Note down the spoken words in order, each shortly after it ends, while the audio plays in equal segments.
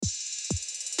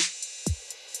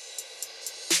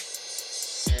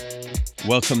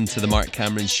Welcome to the Mark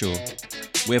Cameron Show.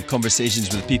 We have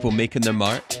conversations with people making their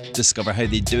mark, discover how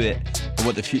they do it, and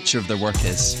what the future of their work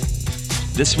is.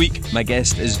 This week, my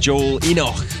guest is Joel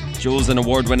Enoch. Joel's an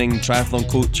award-winning triathlon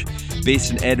coach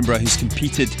based in Edinburgh who's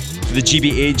competed for the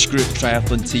GB age group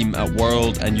triathlon team at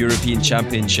World and European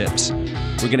Championships.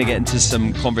 We're going to get into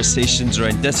some conversations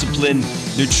around discipline,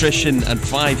 nutrition, and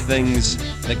 5 things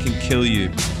that can kill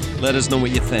you. Let us know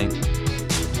what you think.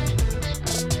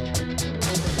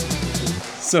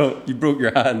 So, you broke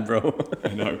your hand, bro.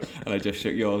 I know, and I just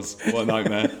shook yours. What a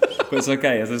nightmare. But it's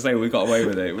okay, as I say, we got away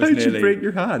with it. It was How did you break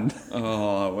your hand?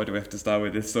 Oh, where do we have to start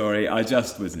with this story? I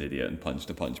just was an idiot and punched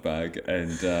a punch bag,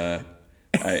 and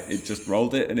it just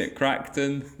rolled it, and it cracked,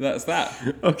 and that's that.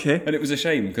 Okay. And it was a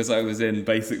shame, because I was in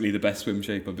basically the best swim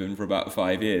shape I've been for about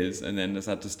 5 years, and then just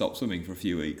had to stop swimming for a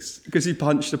few weeks. Because you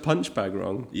punched a punch bag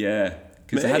wrong? Yeah.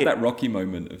 Because I had that Rocky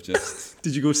moment of just...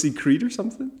 Did you go see Creed or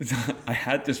something? I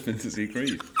had just been to see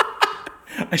Creed.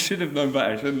 I should have known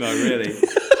better, shouldn't I, really?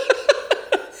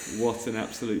 What an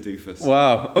absolute doofus.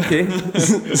 Wow, okay.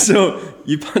 So,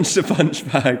 you punched a punch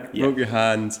bag, broke your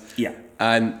hand. Yeah.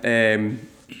 And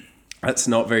that's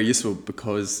not very useful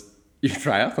because you're a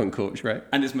triathlon coach, right?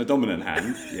 And it's my dominant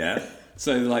hand, yeah.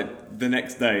 So, like, the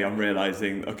next day I'm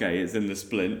realising, okay, it's in the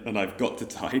splint and I've got to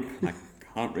type. I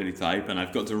can't really type, and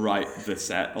I've got to write the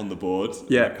set on the board.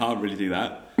 Yeah. I can't really do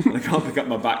that. And I can't pick up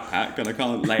my backpack, and I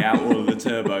can't lay out all of the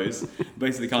turbos.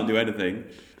 Basically can't do anything.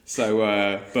 So,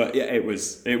 but yeah, it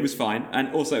was fine.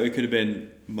 And also it could have been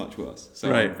much worse.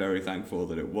 So right. I'm very thankful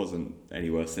that it wasn't any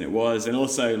worse than it was. And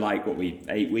also, like,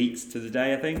 8 weeks to the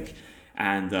day, I think.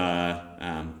 And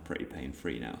I'm pretty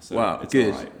pain-free now. So wow, it's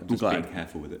good. all right. I'm just glad. being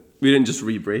careful with it. We didn't just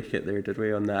re-break it there, did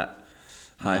we, on that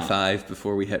high five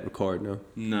before we hit record, no?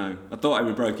 No. I thought I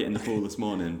rebroke it in the pool this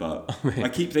morning, but I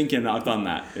keep thinking that I've done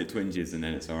that. It twinges and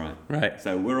then it's all right. Right.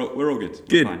 So we're all good.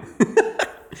 Good. We're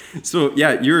fine. So,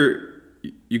 yeah,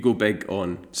 you go big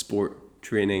on sport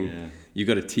training. Yeah. You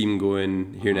got a team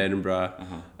going here in Edinburgh.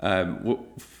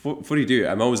 What do you do?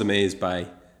 I'm always amazed by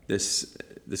this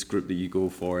group that you go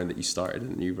for and that you started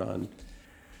and you ran.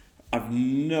 I've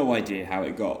no idea how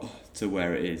it got to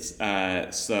where it is.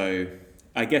 So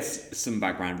I guess some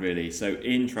background really. So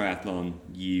in triathlon,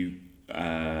 you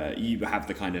have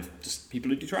the kind of just people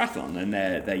who do triathlon, and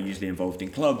they're usually involved in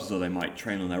clubs, or they might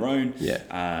train on their own.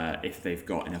 Yeah. If they've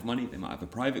got enough money, they might have a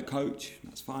private coach.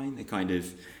 That's fine. They kind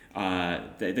of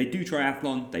they do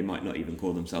triathlon. They might not even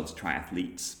call themselves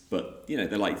triathletes, but they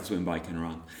like to swim, bike, and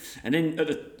run. And then at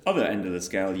the other end of the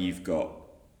scale, you've got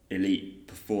elite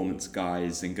performance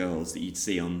guys and girls that you'd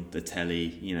see on the telly,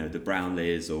 the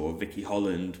Brownlees or Vicky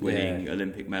Holland winning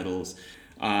Olympic medals.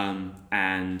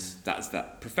 And that's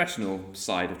that professional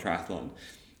side of triathlon.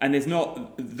 And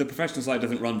the professional side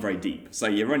doesn't run very deep. So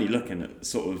you're only looking at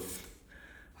sort of,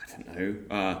 I don't know,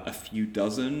 a few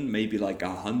dozen, maybe like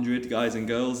 100 guys and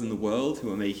girls in the world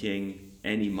who are making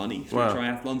any money through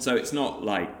triathlon. So it's not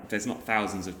like there's not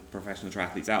thousands of professional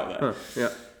triathletes out there. Yeah.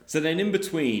 So then in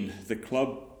between the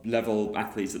club level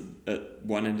athletes at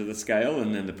one end of the scale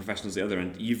and then the professionals at the other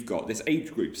end, you've got this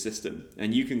age group system,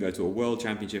 and you can go to a world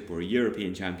championship or a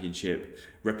European championship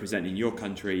representing your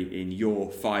country in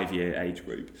your 5-year age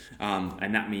group,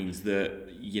 and that means that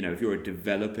if you're a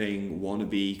developing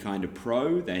wannabe kind of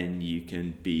pro, then you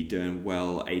can be doing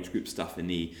well age group stuff in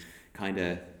the kind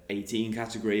of 18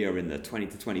 category or in the 20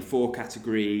 to 24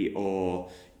 category,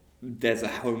 or there's a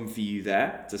home for you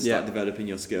there to start developing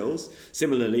your skills.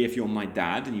 Similarly, if you're my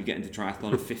dad and you get into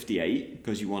triathlon at 58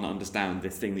 because you want to understand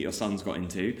this thing that your son's got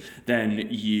into, then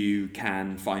you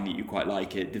can find that you quite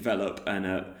like it, develop, and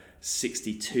at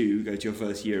 62 go to your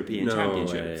first European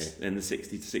Championships in the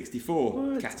 60 to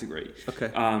 64 category.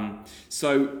 Okay.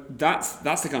 So that's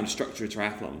the kind of structure of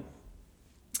triathlon.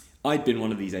 I'd been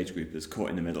one of these age groupers caught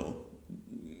in the middle,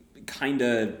 kind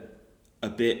of a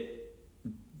bit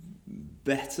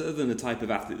better than the type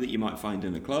of athlete that you might find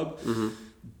in a club,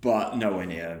 but nowhere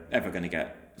near ever going to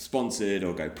get sponsored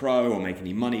or go pro or make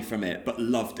any money from it, but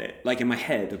loved it. Like in my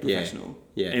head, a professional.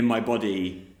 Yeah. In my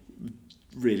body,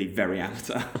 really very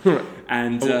amateur.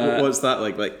 And what's that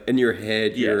like? Like in your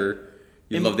head, you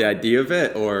love the idea of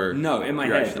it, or no? In my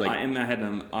head,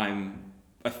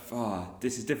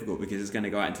 this is difficult because it's going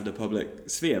to go out into the public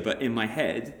sphere. But in my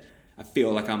head, I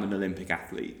feel like I'm an Olympic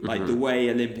athlete. Like the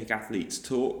way Olympic athletes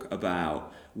talk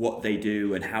about what they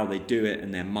do and how they do it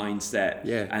and their mindset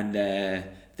and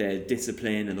their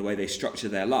discipline and the way they structure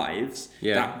their lives,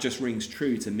 that just rings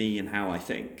true to me and how I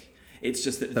think. It's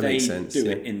just that they do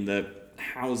it in the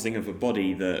housing of a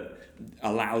body that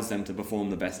allows them to perform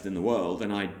the best in the world,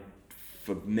 and I,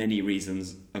 for many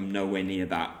reasons, am nowhere near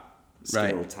that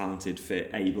skilled, talented,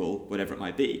 fit, able, whatever it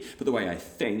might be. But the way I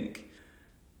think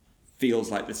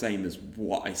feels like the same as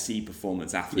what I see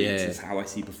performance athletes, is how I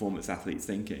see performance athletes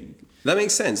thinking. That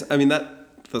makes sense. I mean,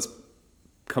 that's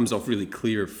comes off really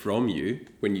clear from you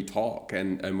when you talk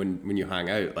and when you hang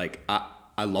out. Like,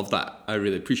 I love that. I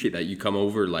really appreciate that. You come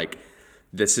over like,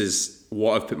 this is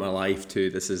what I've put my life to.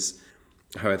 This is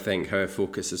how I think, how I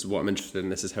focus. This is what I'm interested in.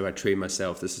 This is how I train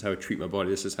myself. This is how I treat my body.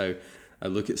 This is how I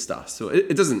look at stuff. So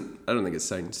it doesn't, I don't think it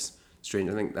sounds strange.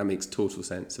 I think that makes total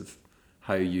sense of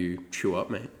how you show up,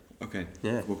 mate. Okay.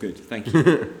 Yeah. Well, good. Thank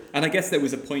you. And I guess there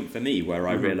was a point for me where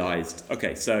I realised,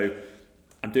 okay, so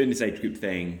I'm doing this age group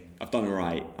thing. I've done all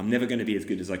right. I'm never going to be as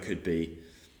good as I could be.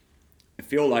 I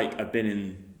feel like I've been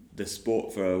in the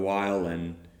sport for a while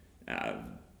and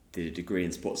did a degree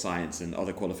in sports science and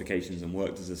other qualifications and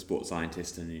worked as a sports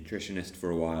scientist and nutritionist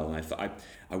for a while. And I thought,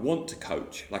 I want to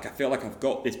coach. Like, I feel like I've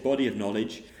got this body of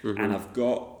knowledge and I've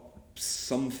got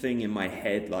something in my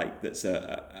head, like that's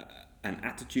an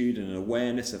attitude and an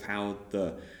awareness of how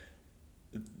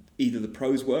either the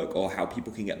pros work or how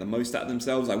people can get the most out of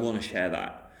themselves. I want to share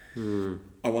that.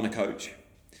 I want to coach.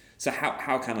 So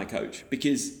how can I coach?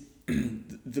 Because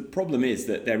the problem is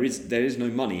that there is no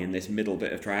money in this middle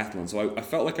bit of triathlon. So I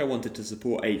felt like I wanted to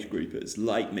support age groupers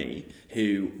like me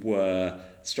who were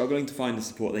struggling to find the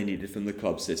support they needed from the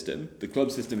club system. The club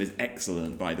system is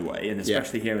excellent, by the way, and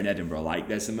especially here in Edinburgh. Like,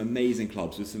 there's some amazing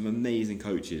clubs with some amazing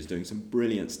coaches doing some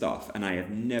brilliant stuff, and I have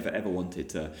never ever wanted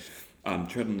to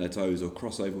tread on their toes or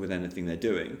cross over with anything they're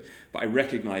doing. But I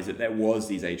recognised that there was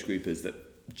these age groupers that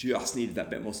just needed that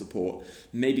bit more support,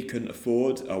 maybe couldn't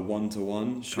afford a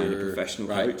one-to-one kind of professional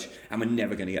coach, and we're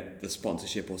never going to get the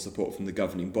sponsorship or support from the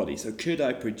governing body. So could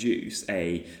I produce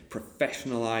a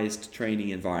professionalised training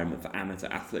environment for amateur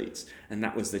athletes? And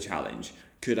that was the challenge.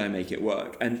 Could I make it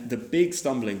work? And the big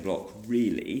stumbling block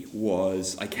really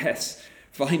was, I guess,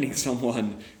 finding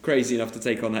someone crazy enough to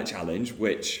take on that challenge,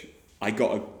 which I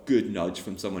got a good nudge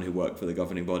from someone who worked for the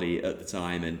governing body at the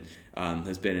time and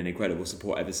has been an incredible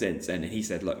support ever since. And he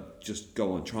said, look, just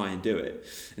go on, try and do it.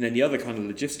 And then the other kind of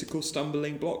logistical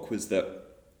stumbling block was that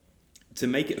to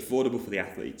make it affordable for the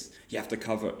athletes, you have to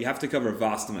cover a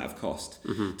vast amount of cost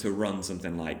to run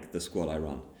something like the squad I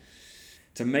run.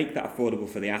 To make that affordable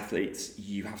for the athletes,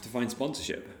 you have to find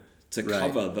sponsorship to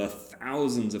cover the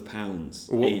thousands of pounds.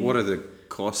 What are the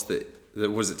costs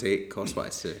what does it take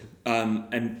cost-wise to?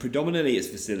 And predominantly it's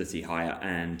facility hire,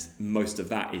 and most of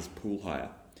that is pool hire.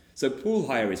 So pool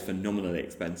hire is phenomenally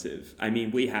expensive. I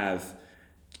mean, we have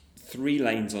 3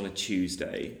 lanes on a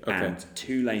Tuesday and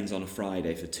 2 lanes on a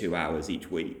Friday for 2 hours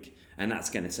each week, and that's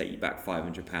going to set you back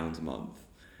 £500 a month.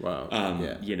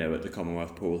 Wow. You know, at the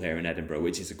Commonwealth Pool here in Edinburgh,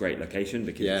 which is a great location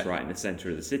because it's right in the centre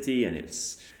of the city and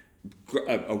it's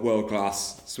a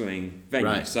world-class swimming venue.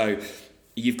 Right. So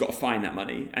you've got to find that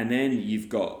money, and then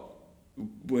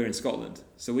we're in Scotland,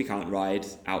 so we can't ride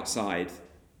outside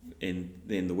in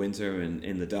the winter and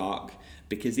in the dark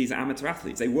because these are amateur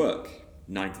athletes. They work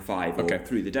 9 to 5 or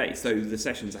through the day, so the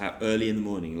sessions are early in the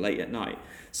morning, late at night.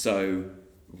 So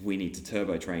we need to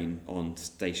turbo train on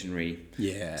stationary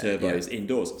turbos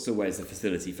indoors. So where's the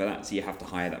facility for that? So you have to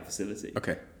hire that facility.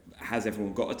 Has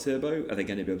everyone got a turbo? Are they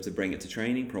going to be able to bring it to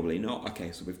training? Probably not.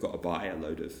 Okay, so we've got to buy a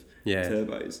load of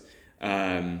turbos.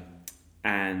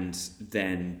 And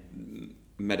then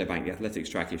Meadowbank, the athletics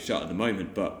track, is shut at the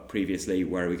moment, but previously,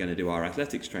 where are we going to do our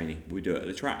athletics training? We do it at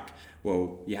the track.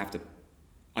 Well,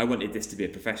 I wanted this to be a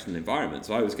professional environment,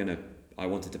 so I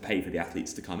wanted to pay for the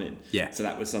athletes to come in. So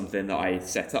that was something that I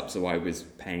set up, so I was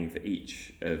paying for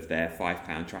each of their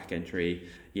 £5 track entry,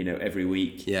 every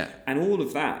week. And all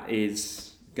of that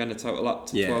is going to total up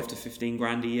to 12 to 15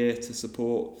 grand a year to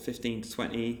support 15 to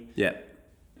 20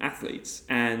 athletes.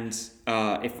 And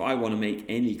if I want to make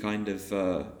any kind of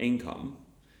income,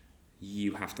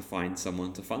 you have to find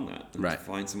someone to fund that and to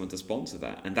find someone to sponsor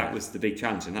that. And that was the big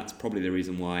challenge, and that's probably the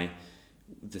reason why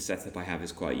the setup I have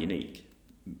is quite unique,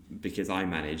 because I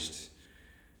managed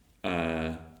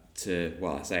I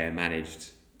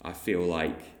feel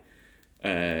like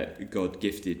God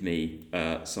gifted me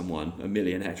someone, a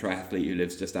millionaire triathlete who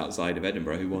lives just outside of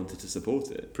Edinburgh, who wanted to support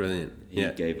it. Brilliant. He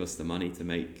gave us the money to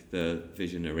make the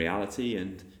vision a reality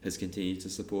and has continued to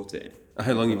support it.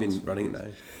 How long have you been running it now?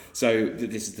 So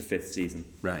this is the 5th season.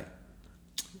 Right.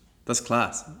 That's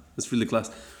class. That's really class.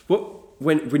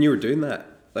 When you were doing that,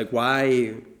 like,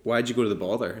 why did you go to the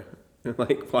bother?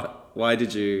 Like, what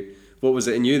was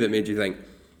it in you that made you think,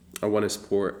 I want to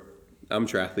support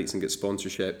amateur athletes and get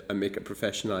sponsorship and make a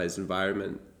professionalized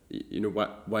environment?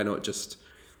 Why not just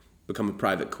become a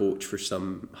private coach for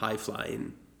some high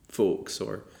flying folks?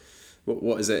 Or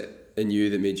what is it in you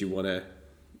that made you want to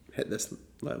hit this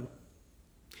level?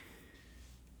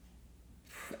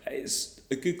 It's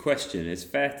a good question. It's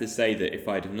fair to say that if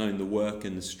I'd have known the work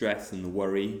and the stress and the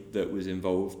worry that was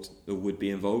involved, or would be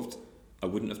involved, I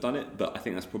wouldn't have done it. But I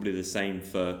think that's probably the same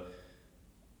for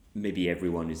maybe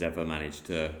everyone who's ever managed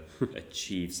to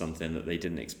achieve something that they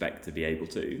didn't expect to be able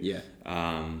to. Yeah.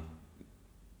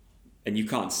 And you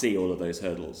can't see all of those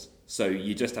hurdles. So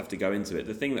you just have to go into it.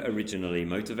 The thing that originally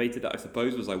motivated it, I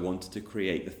suppose, was I wanted to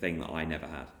create the thing that I never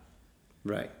had.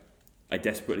 Right. I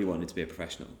desperately wanted to be a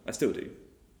professional. I still do.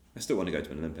 I still want to go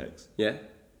to an Olympics. Yeah.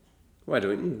 Why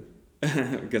don't you?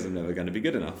 Because I'm never going to be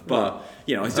good enough. But,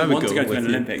 I still want to go to an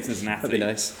Olympics as an athlete. That'd be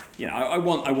nice. I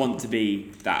want to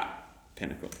be that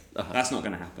pinnacle. Uh-huh. That's not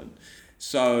going to happen.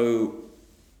 So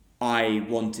I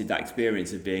wanted that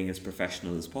experience of being as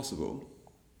professional as possible,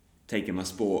 taking my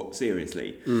sport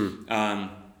seriously.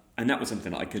 And that was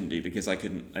something that I couldn't do because I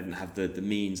didn't have the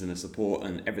means and the support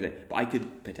and everything. But I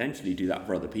could potentially do that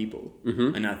for other people.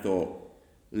 Mm-hmm. And I thought,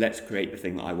 let's create the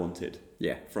thing that I wanted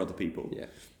for other people. Yeah.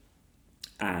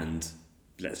 And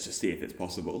let's just see if it's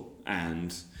possible.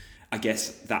 And I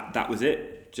guess that was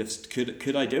it. Just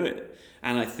could I do it?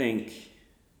 And I think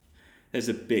there's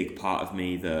a big part of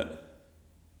me that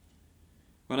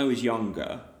when I was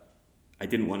younger, I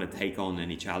didn't want to take on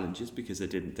any challenges because I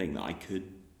didn't think that I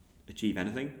could achieve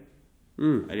anything.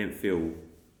 I didn't feel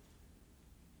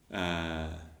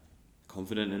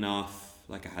confident enough,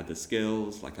 like I had the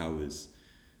skills, like I was,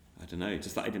 I don't know,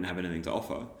 just that I didn't have anything to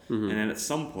offer. Mm-hmm. And then at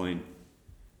some point,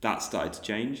 that started to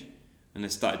change, and I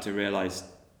started to realise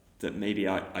that maybe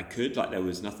I could, like there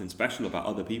was nothing special about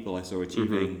other people I saw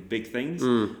achieving big things.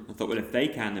 I thought, well, if they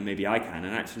can, then maybe I can.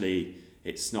 And actually,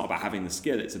 it's not about having the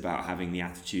skill, it's about having the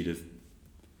attitude of,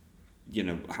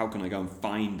 how can I go and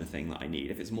find the thing that I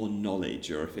need? If it's more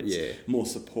knowledge, or if it's more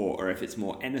support, or if it's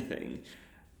more anything,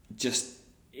 just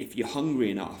if you're hungry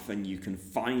enough and you can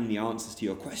find the answers to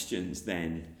your questions,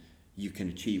 then you can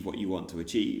achieve what you want to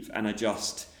achieve. And I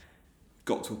just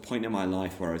got to a point in my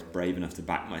life where I was brave enough to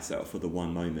back myself for the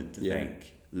one moment to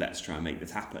think, let's try and make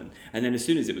this happen. And then as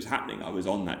soon as it was happening, I was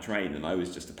on that train and I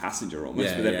was just a passenger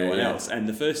almost with everyone else. And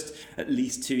the first at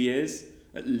least 2 years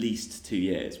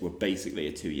were basically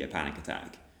a 2-year panic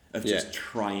attack of just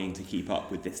trying to keep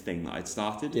up with this thing that I'd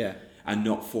started and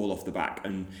not fall off the back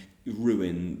and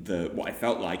ruin what I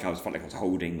felt like I was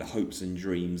holding the hopes and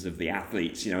dreams of the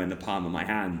athletes, in the palm of my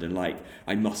hand, and like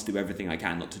I must do everything I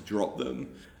can not to drop them.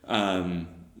 And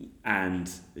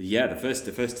the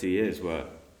first 2 years were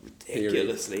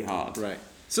ridiculously hard. Right.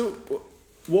 So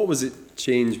what was it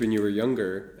change when you were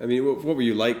younger? I mean, what were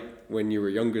you like when you were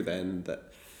younger then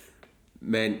that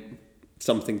meant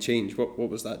something changed? What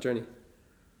was that journey?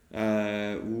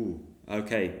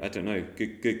 Okay, I don't know.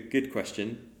 Good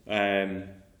question.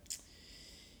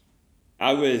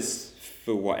 I was,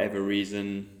 for whatever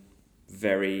reason,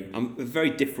 I'm very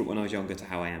different when I was younger to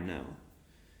how I am now.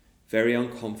 Very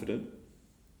unconfident.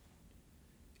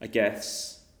 I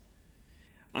guess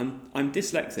I'm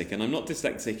dyslexic, and I'm not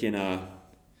dyslexic in a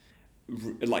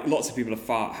like lots of people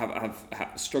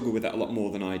have struggled with that a lot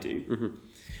more than I do. Mm-hmm.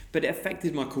 But it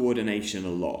affected my coordination a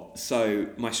lot. So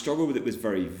my struggle with it was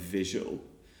very visual.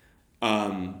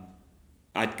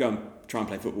 I'd go and try and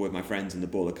play football with my friends, and the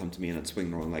ball would come to me and I'd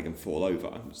swing the wrong leg and fall over.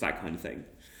 It was that kind of thing.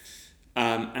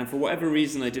 And for whatever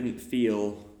reason, I didn't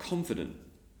feel confident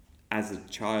as a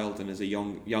child and as a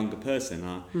younger person.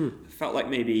 I felt like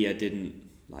maybe I didn't,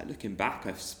 like looking back,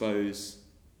 I suppose,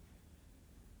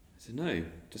 I don't know,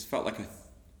 just felt like I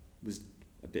was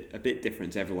a bit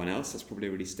different to everyone else. That's probably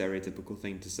a really stereotypical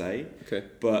thing to say. Okay.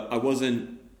 But I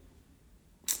wasn't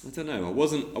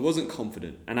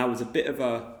confident, and I was a bit of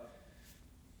a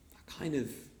kind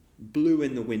of blew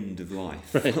in the wind of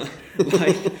life.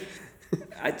 Right.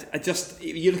 I just,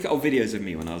 you look at old videos of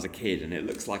me when I was a kid and it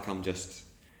looks like I'm just,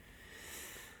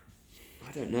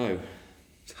 I don't know,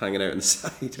 just hanging out on the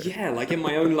side. Yeah, like in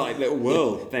my own like little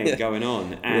world thing going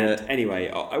on. And anyway,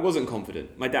 I wasn't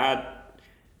confident. My dad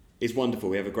is wonderful.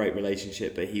 We have a great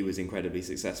relationship, but he was incredibly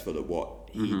successful at what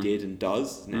he did and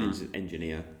does. An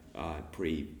engineer,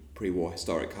 pre-war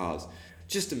historic cars.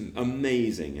 Just an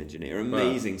amazing engineer,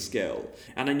 amazing skill.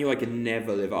 And I knew I could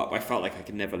never live up. I felt like I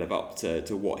could never live up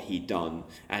to what he'd done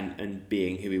and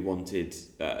being who he wanted.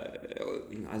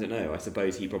 I don't know. I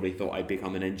suppose he probably thought I'd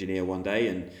become an engineer one day,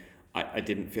 and I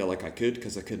didn't feel like I could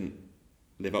because I couldn't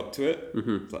live up to it.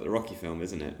 Mm-hmm. It's like the Rocky film,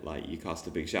 isn't it? Like you cast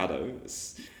a big shadow.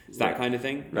 It's that kind of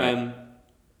thing. Right.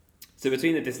 So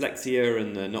between the dyslexia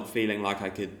and the not feeling like I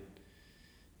could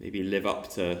maybe live up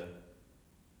to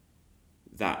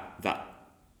that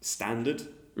standard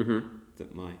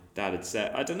that my dad had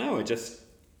set, I don't know.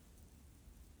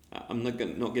 I'm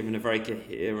not given a very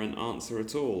coherent answer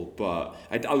at all. But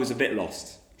I was a bit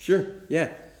lost. Sure,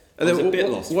 yeah. And I was then a bit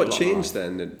lost. What changed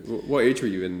then? What age were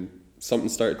you in? Something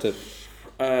started to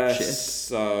shift?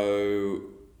 So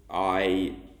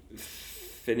I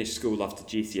finished school after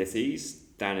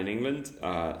GCSEs down in England.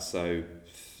 So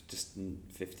just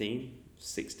 15,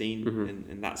 16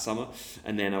 in that summer.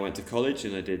 And then I went to college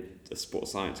and I did a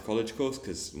sports science college course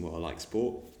because, well, I like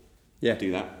sport. Yeah.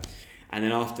 Do that. And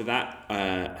then after that,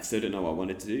 I still didn't know what I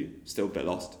wanted to do. Still a bit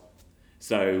lost.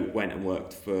 So went and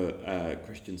worked for a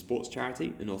Christian sports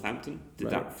charity in Northampton. Did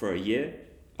that for a year.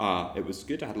 It was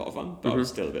good. I had a lot of fun, but I was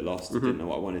still a bit lost. Didn't know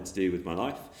what I wanted to do with my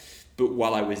life. But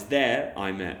while I was there,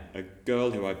 I met a girl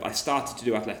who I started to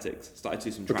do athletics. Started to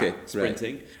do some track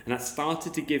sprinting. Right. And that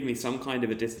started to give me some kind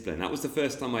of a discipline. That was the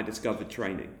first time I discovered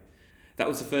training. That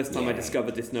was the first time I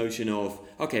discovered this notion of,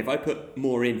 okay, if I put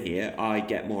more in here, I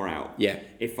get more out. Yeah.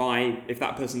 If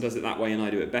that person does it that way and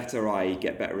I do it better, I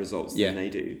get better results than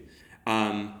they do.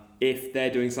 If they're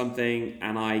doing something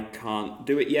and I can't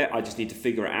do it yet, I just need to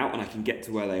figure it out and I can get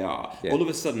to where they are. Yeah. All of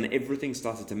a sudden, everything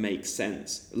started to make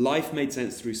sense. Life made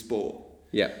sense through sport.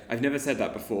 Yeah. I've never said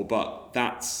that before, but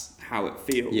that's how it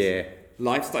feels. Yeah.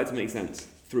 Life started to make sense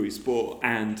through sport.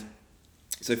 And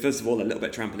so first of all, a little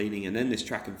bit of trampolining and then this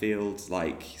track and field,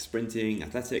 like sprinting,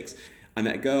 athletics. I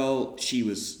met a girl, she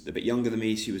was a bit younger than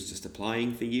me, she was just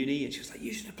applying for uni and she was like,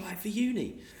 you should apply for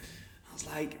uni. I was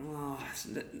like,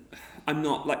 I'm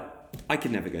not, like, I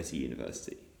could never go to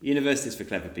university. University's for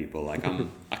clever people, like,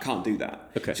 I can't do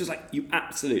that. Okay. She was like, you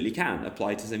absolutely can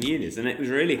apply to some unis. And it was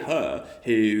really her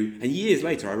who, and years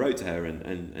later I wrote to her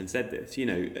and said this, you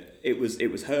know, it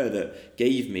was her that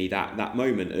gave me that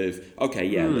moment of,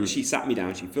 okay, look, she sat me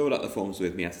down, she filled out the forms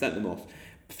with me, I sent them off.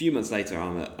 A few months later,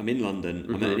 I'm in London.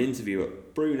 I'm at an interview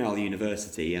at Brunel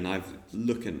University, and I've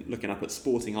looking up at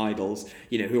sporting idols,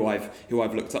 you know, who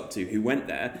I've looked up to, who went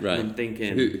there. Right. And I'm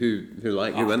thinking, who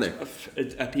went there?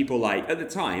 People like at the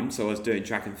time. So I was doing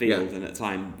track and field, and at the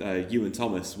time, Ewan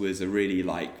Thomas was a really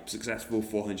like successful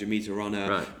 400-meter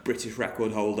runner, British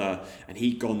record holder, and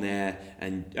he'd gone there.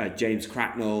 And James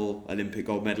Cracknell, Olympic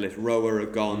gold medalist rower,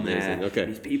 had gone there. Okay.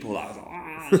 These people, I was like,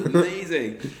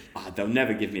 amazing. They'll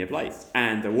never give me a place.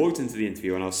 And I walked into the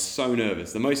interview and I was so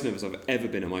nervous, the most nervous I've ever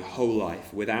been in my whole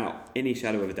life, without any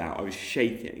shadow of a doubt. I was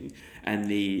shaking, and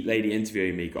the lady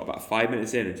interviewing me got about 5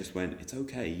 minutes in and just went, it's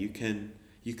okay, you can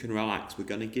relax, we're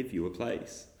going to give you a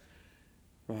place.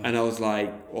 Wow. And I was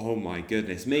like, oh my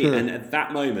goodness me. And at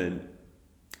that moment,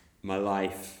 my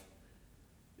life,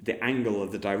 the angle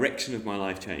of the direction of my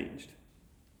life changed.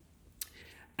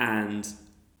 And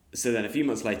so then a few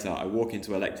months later, I walk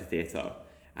into a lecture theatre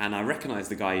and I recognise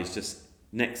the guy who's just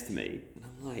next to me. And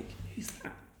I'm like, who's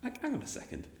that? Like, hang on a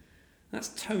second. That's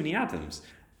Tony Adams,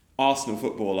 Arsenal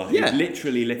footballer who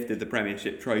literally lifted the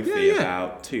Premiership trophy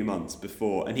about 2 months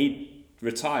before. And he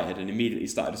retired and immediately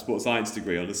started a sports science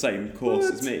degree on the same course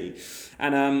as me.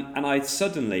 And I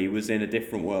suddenly was in a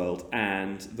different world.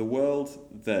 And the world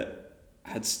that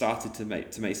had started to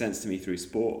make sense to me through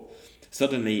sport,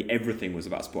 suddenly everything was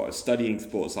about sport. I was studying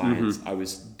sports science, I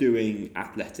was doing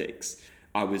athletics,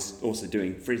 I was also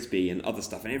doing frisbee and other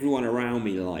stuff, and everyone around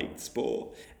me liked sport.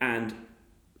 And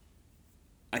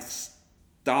I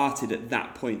started at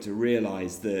that point to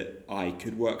realise that I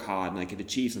could work hard and I could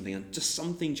achieve something, and just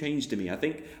something changed in me. I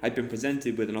think I'd been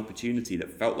presented with an opportunity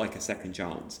that felt like a second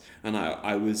chance, and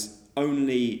I was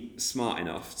only smart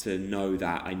enough to know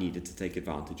that I needed to take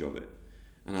advantage of it.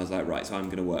 And I was like, right, so I'm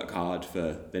going to work hard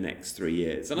for the next 3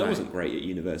 years. And I wasn't great at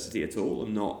university at all.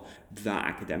 I'm not that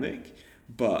academic.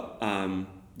 But,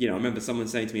 you know, I remember someone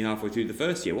saying to me halfway through the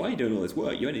first year, why are you doing all this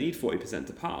work? You only need 40%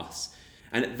 to pass.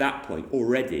 And at that point,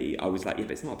 already, I was like, yeah,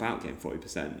 but it's not about getting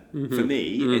 40%. For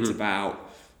me, it's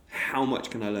about how much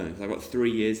can I learn? Because I've got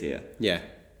 3 years here. Yeah.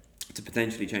 To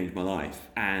potentially change my life.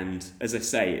 And as I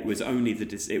say, it was only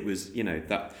it was, you know,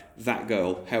 that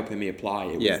girl helping me apply.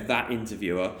 It was that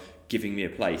interviewer giving me a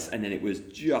place, and then it was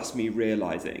just me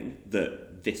realising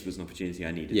that this was an opportunity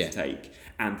I needed to take,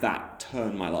 and that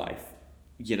turned my life,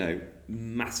 you know,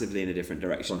 massively in a different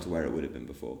direction to where it would have been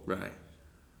before. Right.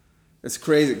 It's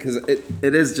crazy because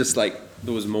it is just like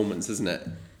those moments, isn't it?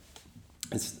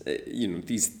 It's you know,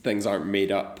 these things aren't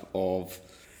made up of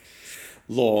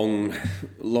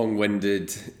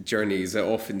long-winded journeys. It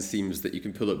often seems that you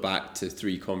can pull it back to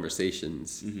 3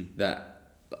 conversations that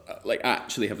like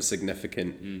actually have a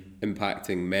significant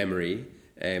impacting memory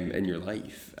in your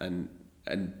life, and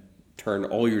turn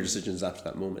all your decisions after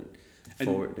that moment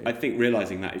forward. I think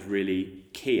realising that is really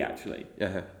key, actually.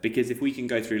 Because if we can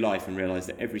go through life and realise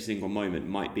that every single moment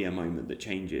might be a moment that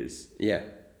changes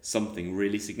something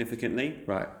really significantly,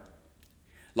 right?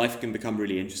 Life can become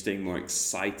really interesting, more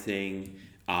exciting,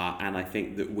 And I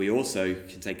think that we also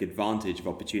can take advantage of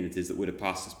opportunities that would have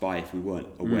passed us by if we weren't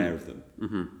aware of them.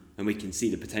 Mm-hmm. And we can see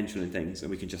the potential in things,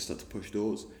 and we can just start to push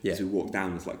doors Yeah. as we walk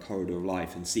down this like corridor of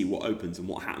life and see what opens and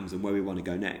what happens and where we want to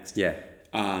go next. Yeah.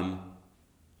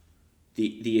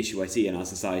 The issue I see in our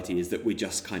society is that we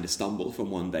just kind of stumble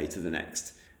from one day to the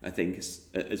next. I think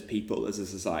as people, as a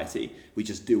society, we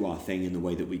just do our thing in the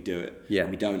way that we do it. Yeah.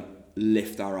 And we don't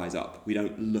lift our eyes up. We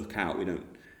don't look out. We don't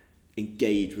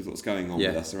engage with what's going on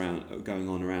with us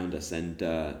around us.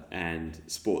 And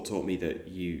sport taught me that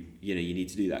you need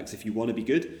to do that, because if you want to be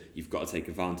good, you've got to take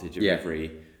advantage of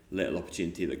every little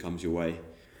opportunity that comes your way.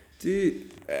 Do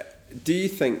you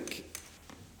think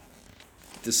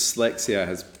dyslexia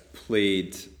has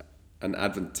played an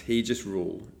advantageous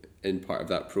role in part of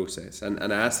that process? And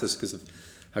I ask this because I've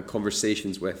had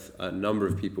conversations with a number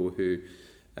of people who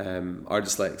are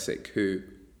dyslexic, who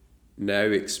now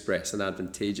express an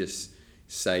advantageous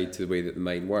side to the way that the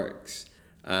mind works,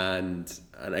 and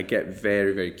I get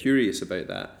very, very curious about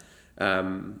that.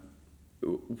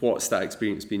 What's that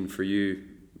experience been for you,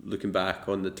 looking back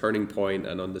on the turning point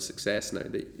and on the success now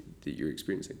that you're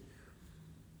experiencing?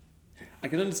 I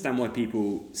can understand why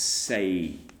people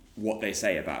say what they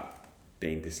say about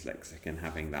being dyslexic and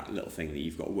having that little thing that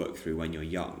you've got to work through when you're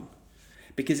young,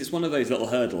 because it's one of those little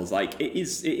hurdles. Like it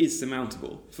is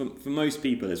surmountable for most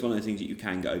people. It's one of those things that you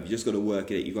can go. You just got to work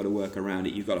at it. You've got to work around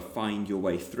it. You've got to find your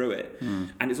way through it.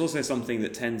 And it's also something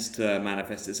that tends to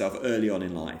manifest itself early on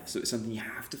in life. So it's something you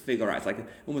have to figure out. It's like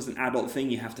almost an adult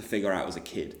thing you have to figure out as a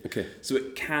kid. Okay. So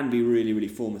it can be really, really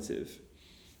formative.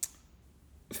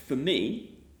 For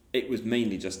me, it was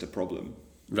mainly just a problem,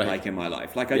 like in my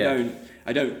life. Like I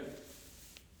don't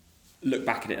look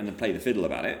back at it and then play the fiddle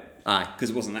about it, because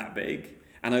it wasn't that big.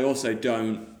 And I also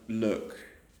don't look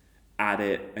at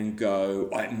it and go,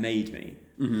 oh, it made me.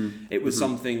 Mm-hmm. It was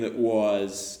something that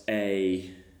was a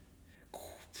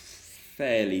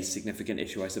fairly significant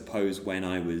issue, I suppose, when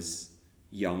I was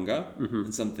younger,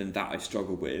 and something that I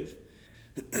struggled with.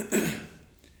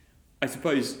 I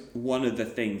suppose one of the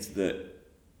things that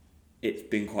it's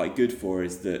been quite good for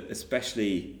is that,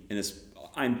 especially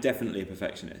I'm definitely a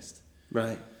perfectionist.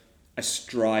 Right. I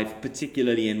strive,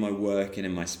 particularly in my work and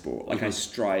in my sport. Like I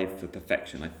strive for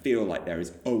perfection. I feel like there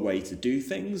is a way to do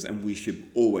things, and we should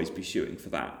always be shooting for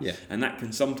that. Yeah. And that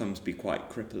can sometimes be quite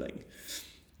crippling.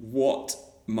 What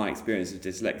my experience of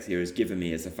dyslexia has given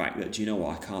me is the fact that, do you know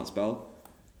what, I can't spell,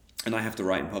 and I have to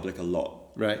write in public a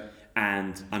lot. Right.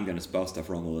 And I'm going to spell stuff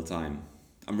wrong all the time.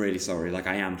 I'm really sorry. Like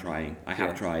I am trying. I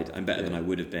have tried. I'm better than I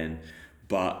would have been.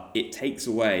 But it takes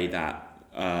away that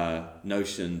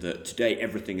notion that today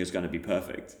everything is going to be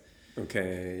perfect.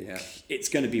 Okay, yeah. It's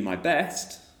going to be my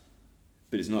best,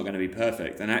 but it's not going to be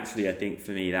perfect. And actually, I think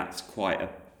for me, that's quite an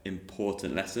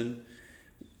important lesson.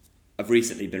 I've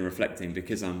recently been reflecting,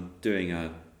 because I'm doing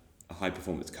a high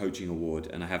performance coaching award,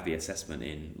 and I have the assessment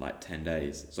in like 10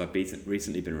 days. So I've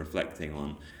recently been reflecting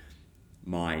on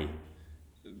my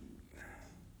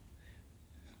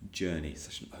journey.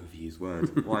 Such an overused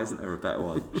word. Why isn't there a better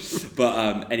one?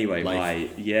 But anyway,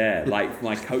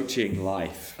 my coaching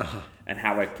life and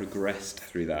how I progressed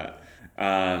through that.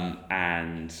 One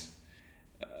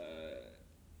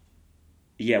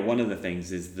of the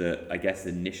things is that I guess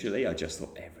initially I just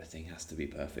thought everything has to be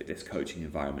perfect. This coaching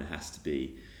environment has to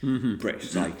be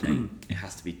British cycling. It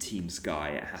has to be Team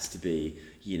Sky. It has to be,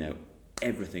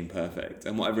 everything perfect.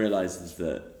 And what I've realised is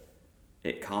that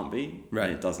it can't be, right.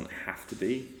 And it doesn't have to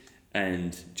be.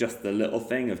 And just the little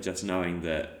thing of just knowing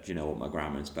that, my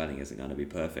grammar and spelling isn't going to be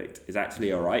perfect is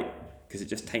actually all right, because it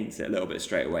just taints it a little bit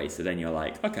straight away. So then you're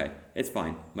like, okay, it's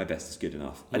fine. My best is good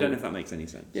enough. I don't know if that makes any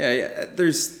sense. Yeah.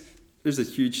 There's a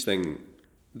huge thing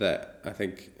that I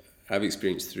think I've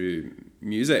experienced through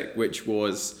music, which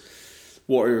was,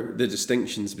 what are the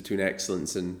distinctions between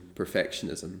excellence and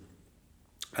perfectionism?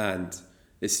 And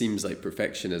it seems like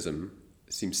perfectionism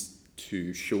seems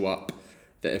to show up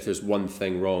that if there's one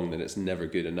thing wrong, then it's never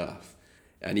good enough.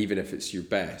 And even if it's your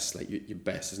best, like your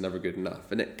best is never good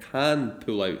enough. And it can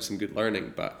pull out some good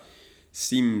learning, but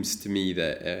seems to me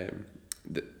that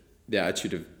the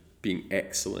attitude of being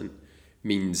excellent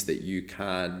means that you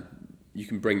can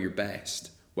bring your best,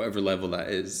 whatever level that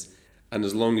is. And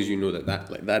as long as you know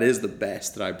that is the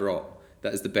best that I brought,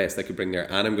 that is the best I could bring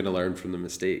there, and I'm going to learn from the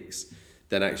mistakes,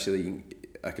 then actually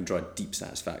I can draw deep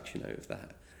satisfaction out of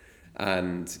that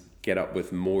and get up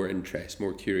with more interest,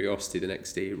 more curiosity the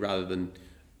next day, rather than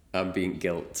being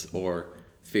guilt or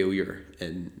failure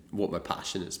in what my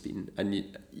passion has been.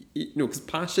 And because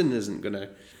passion isn't going to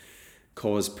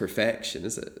cause perfection,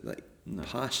 is it? Like, no.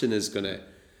 Passion is going to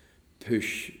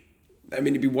push I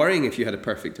mean, it'd be worrying if you had a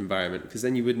perfect environment, because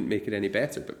then you wouldn't make it any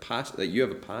better. But you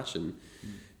have a passion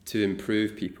to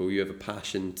improve people. You have a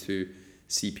passion to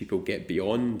see people get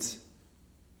beyond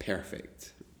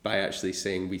perfect by actually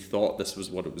saying, we thought this was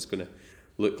what it was going to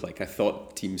look like. I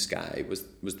thought Team Sky was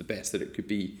the best that it could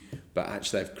be, but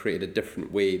actually I've created a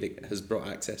different way that has brought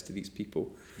access to these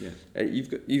people. Yeah,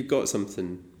 you've got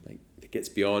something like that gets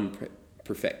beyond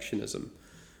perfectionism.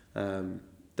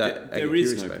 There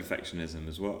is no perfectionism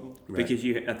as well, right. Because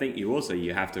I think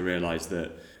you have to realise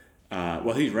that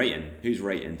who's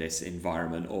rating this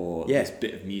environment or this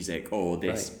bit of music or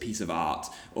this piece of art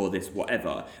or this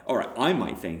whatever. All right, I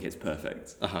might think it's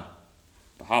perfect,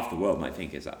 but half the world might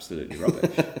think it's absolutely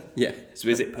rubbish. Yeah. So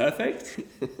is it perfect?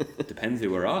 Depends who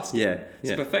we're asking. Yeah.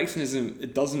 So perfectionism,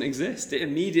 it doesn't exist. It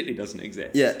immediately doesn't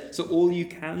exist. Yeah. So all you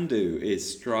can do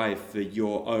is strive for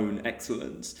your own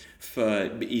excellence,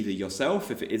 for either yourself,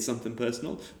 if it is something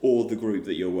personal, or the group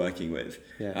that you're working with.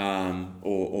 Yeah.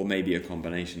 Or maybe a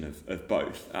combination of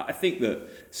both. I think that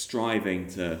striving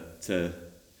to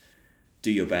do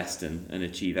your best and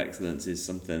achieve excellence is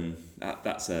something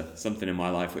something in my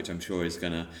life which I'm sure is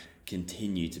going to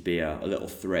continue to be a little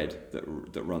thread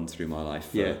that runs through my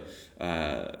life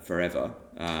forever.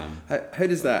 How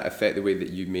does that affect the way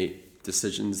that you make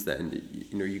decisions then?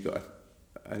 You got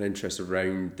an interest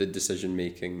around the decision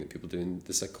making that people do and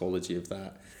the psychology of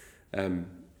that.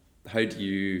 How do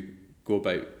you go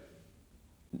about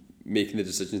making the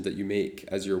decisions that you make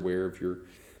as you're aware of your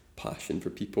passion for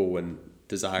people and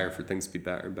desire for things to be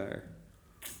better and better?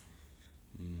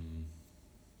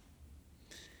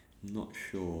 Not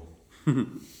sure.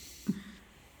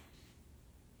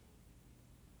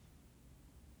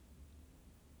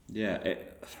 Yeah,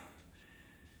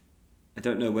 I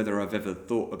don't know whether I've ever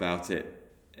thought about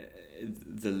it,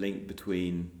 the link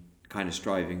between kind of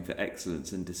striving for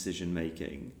excellence and decision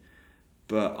making,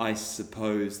 but I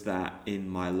suppose that in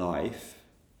my life,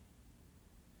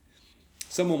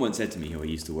 someone once said to me who I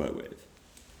used to work with,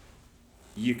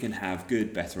 you can have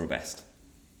good, better or best.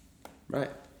 Right.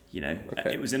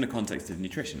 Okay. It was in the context of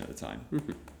nutrition at the time.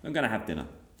 Mm-hmm. I'm going to have dinner.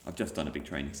 I've just done a big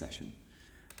training session.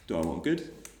 Do I want good?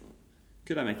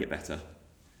 Could I make it better?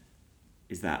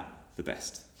 Is that the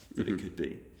best that it could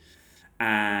be?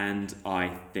 And I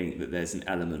think that there's an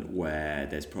element where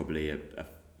there's probably a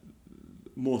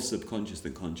more subconscious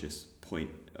than conscious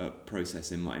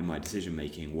process in my decision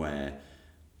making where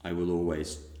I will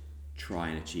always try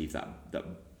and achieve that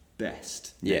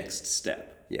best next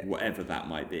step, whatever that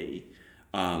might be.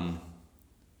 And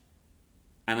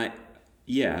I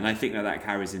think that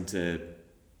carries into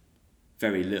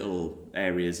very little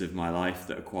areas of my life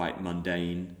that are quite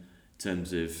mundane in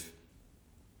terms of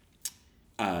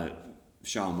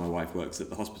Charlotte, my wife, works at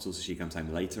the hospital, so she comes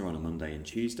home later on a Monday and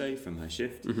Tuesday from her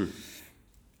shift.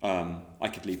 I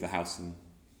could leave the house in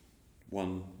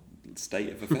one state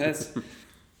of affairs.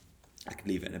 I could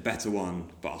leave it in a better one,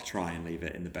 but I'll try and leave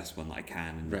it in the best one that I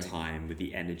can in the time with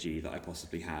the energy that I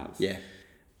possibly have. Yeah.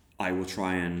 I will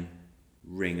try and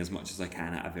wring as much as I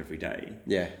can out of every day.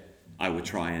 Yeah. I will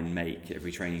try and make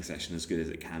every training session as good as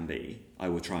it can be. I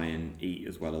will try and eat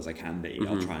as well as I can be.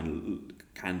 I'll try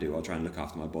and look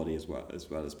after my body as well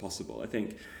as possible. I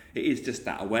think it is just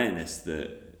that awareness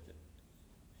that,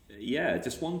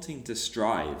 just wanting to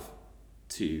strive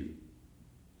to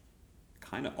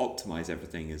kind of optimize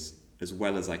everything as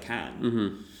well as I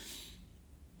can.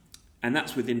 And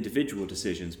that's with individual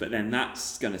decisions, but then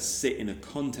that's going to sit in a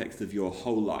context of your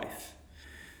whole life.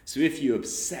 So if you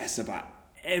obsess about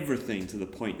everything to the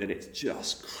point that it's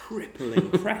just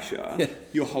crippling pressure,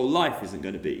 your whole life isn't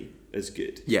going to be as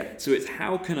good. Yeah. So it's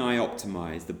how can I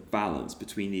optimize the balance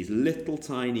between these little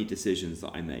tiny decisions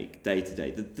that I make day to day,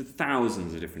 the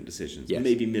thousands of different decisions,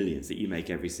 maybe millions that you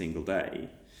make every single day,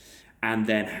 and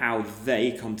then how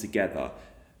they come together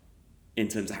in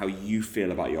terms of how you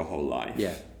feel about your whole life.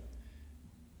 Yeah.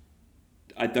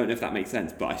 I don't know if that makes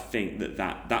sense, but I think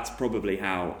that's probably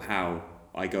how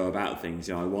I go about things.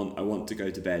 I want to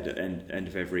go to bed at end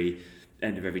of every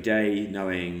day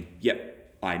knowing,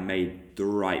 I made the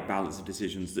right balance of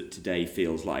decisions that today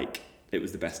feels like it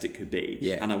was the best it could be.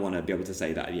 Yeah. And I want to be able to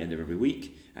say that at the end of every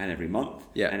week and every month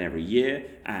and every year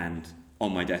and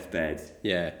on my deathbed.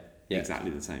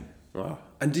 Exactly the same. Wow.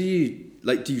 And do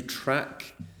you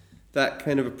track that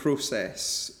kind of a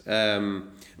process?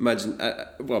 Imagine,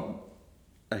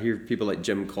 I hear people like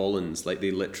Jim Collins, like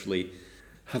they literally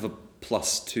have a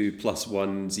 +2,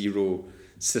 +1, 0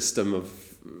 system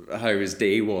of how his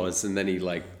day was, and then he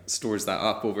like stores that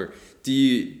up over. Do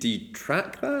you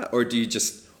track that, or do you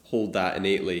just hold that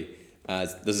innately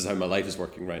as this is how my life is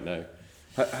working right now?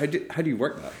 How do you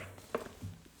work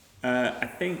that? I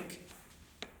think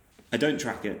I don't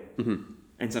track it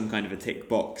in some kind of a tick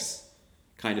box,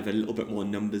 kind of a little bit more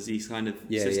numbersy kind of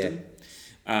system.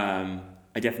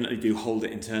 I definitely do hold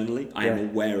it internally. I am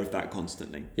aware of that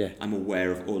constantly. I'm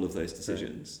aware of all of those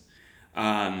decisions.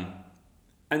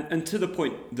 And to the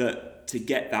point that to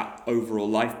get that overall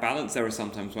life balance, there are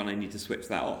sometimes when I need to switch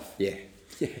that off.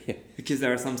 Because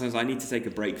there are sometimes I need to take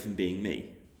a break from being me.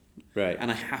 Right.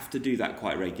 And I have to do that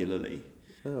quite regularly.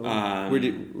 Oh, wow. Where do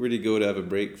you go to have a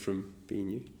break from being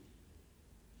you?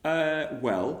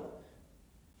 Well,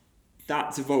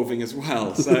 that's evolving as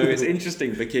well. So it's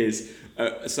interesting because,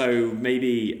 so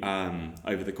maybe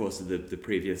over the course of the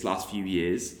previous last few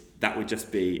years, that would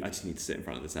just be, I just need to sit in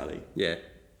front of the telly.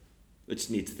 I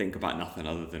just need to think about nothing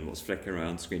other than what's flickering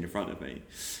around the screen in front of me.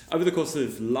 Over the course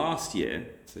of last year,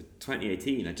 so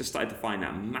 2018, I just started to find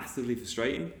that massively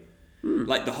frustrating.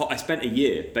 Like I spent a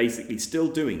year basically still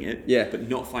doing it, but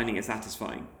not finding it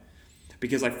satisfying,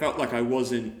 because I felt like I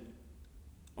wasn't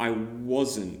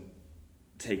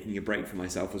taking a break for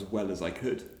myself as well as I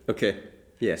could.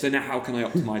 So now how can I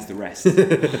optimize the rest?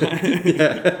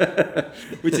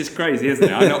 Which is crazy, isn't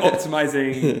it? I'm not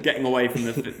optimizing, getting away from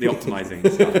the optimizing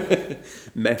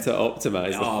stuff. Meta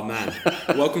optimizing. Oh man,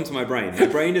 welcome to my brain. My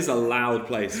brain is a loud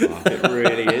place, Mark. It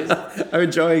really is. I'm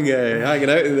enjoying hanging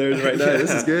out in there right now. This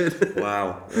is good.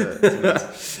 Wow.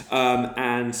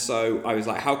 And so I was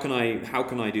like, how can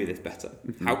I do this better?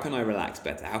 How can I relax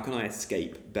better? How can I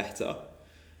escape better?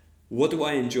 What do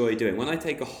I enjoy doing? When I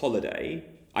take a holiday,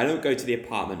 I don't go to the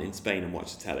apartment in Spain and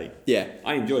watch the telly.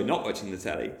 I enjoy not watching the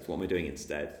telly. So what am I doing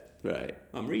instead? Right.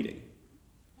 I'm reading.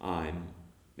 I'm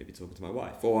maybe talking to my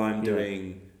wife. Or I'm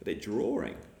doing a bit of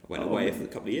drawing. I went away a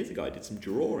couple of years ago. I did some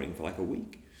drawing for like a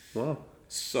week. Wow.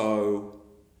 So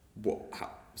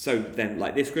then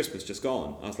like this Christmas just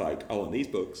gone, I was like, I want these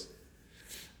books.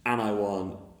 And I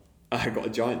got a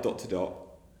giant dot to dot.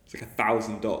 It's like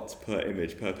 1,000 dots per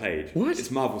image per page. What?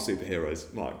 It's Marvel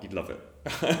superheroes. Mark, you'd love it.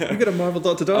 You've got a Marvel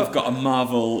dot to dot? I've got a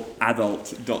Marvel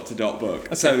adult dot to dot book.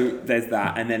 Okay. So there's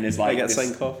that, and then there's like. I get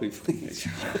signed copy, please.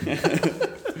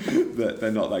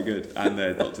 They're not that good, and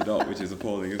they're dot to dot, which is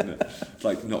appalling, isn't it? It's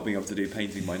like not being able to do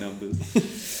painting by numbers.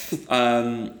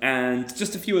 And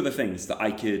just a few other things that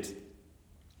I could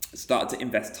start to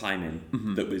invest time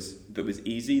in that was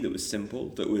easy, that was simple,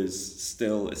 that was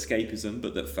still escapism,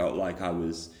 but that felt like I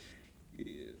was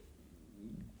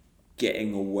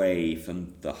getting away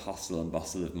from the hustle and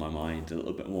bustle of my mind a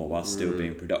little bit more while still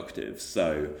being productive.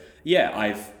 So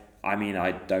I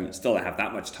don't still have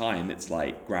that much time. It's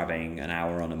like grabbing an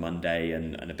hour on a Monday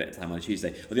and a bit of time on a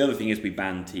Tuesday. But the other thing is we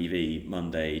ban TV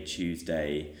Monday,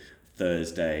 Tuesday,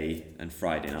 Thursday and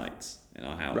Friday nights in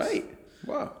our house. Right.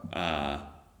 Wow.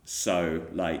 So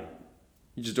like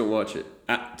you just don't watch it.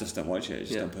 Just don't watch it.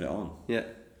 Just don't put it on. Yeah.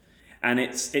 And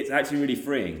it's actually really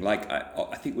freeing. Like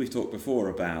I think we've talked before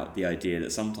about the idea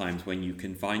that sometimes when you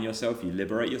confine yourself, you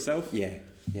liberate yourself. Yeah.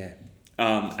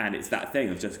 And it's that thing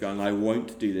of just going, I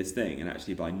won't do this thing, and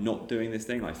actually by not doing this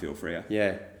thing, I feel freer.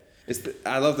 Yeah.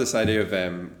 I love this idea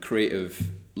of creative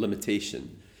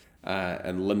limitation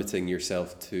and limiting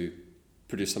yourself to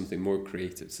produce something more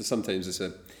creative. So sometimes it's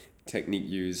a technique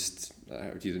used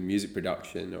in music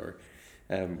production or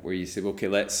where you say, okay,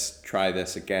 let's try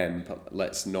this again, but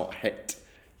let's not hit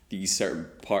these certain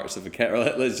parts of the kit, or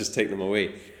let's just take them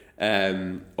away.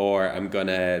 Or I'm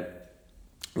gonna,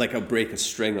 like, I'll break a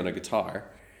string on a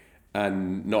guitar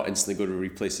and not instantly go to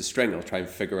replace the string. I'll try and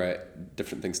figure out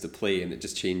different things to play, and it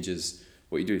just changes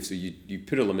what you do. So you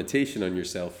put a limitation on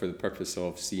yourself for the purpose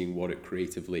of seeing what it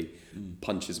creatively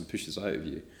punches and pushes out of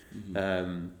you.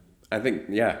 I think,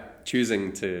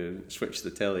 choosing to switch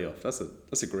the telly off, that's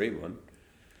a great one.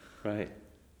 Right.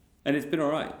 And it's been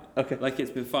all right. Okay. Like, it's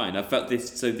been fine. I felt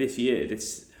this year,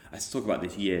 let's talk about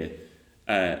this year.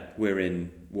 We're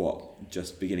in,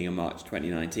 just beginning of March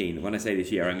 2019. When I say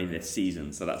this year, I mean this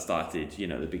season. So that started,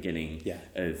 the beginning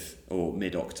of, or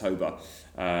mid-October.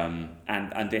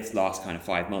 And this last kind of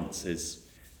 5 months has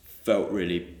felt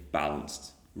really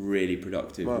balanced, really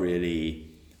productive,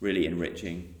 really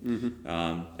enriching.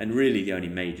 And really the only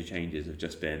major changes have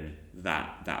just been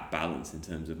that balance in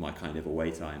terms of my kind of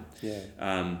away time.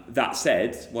 That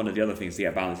said, one of the other things to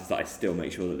get balance is that I still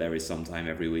make sure that there is some time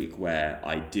every week where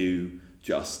I do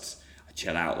just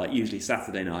chill out. Like usually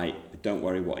Saturday night, I don't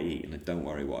worry what I eat and I don't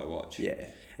worry what I watch.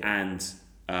 And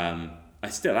I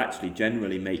still actually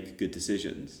generally make good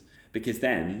decisions, because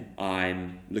then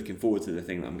I'm looking forward to the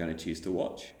thing that I'm going to choose to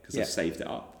watch, because I've saved it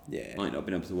up. I might not have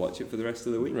been able to watch it for the rest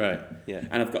of the week. Right.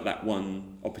 And I've got that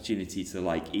one opportunity to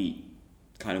like eat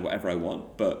kind of whatever I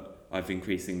want, but I've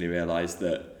increasingly realised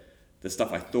that the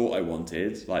stuff I thought I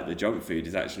wanted, like the junk food,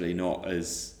 is actually not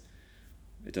as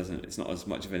It's not as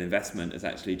much of an investment as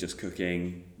actually just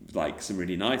cooking like some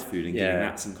really nice food and giving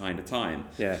that some kind of time.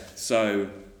 Yeah. So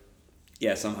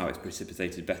yeah, somehow it's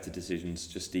precipitated better decisions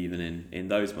just even in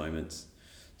those moments.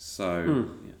 So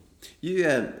You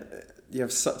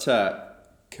have such a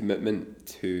commitment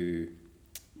to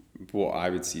what I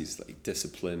would see as like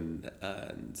discipline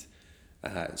and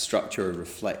structure,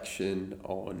 reflection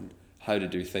on how to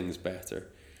do things better,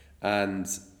 and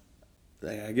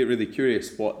I get really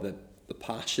curious what the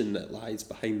passion that lies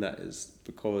behind that is,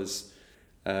 because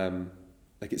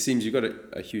like it seems you've got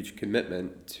a huge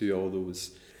commitment to all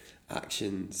those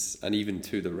actions and even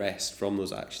to the rest from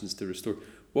those actions to restore.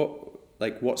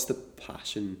 What's the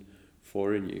passion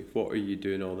for in you? What are you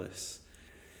doing all this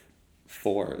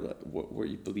for? Like, what are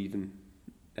you believing?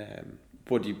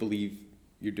 What do you believe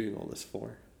you're doing all this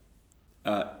for?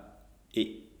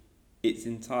 It's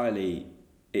entirely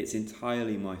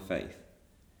my faith.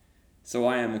 So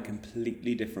I am a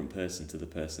completely different person to the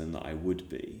person that I would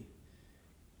be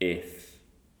if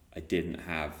I didn't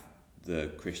have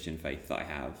the Christian faith that I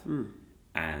have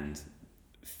and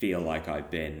feel like I've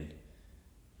been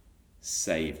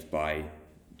saved by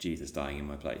Jesus dying in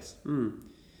my place.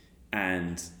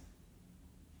 And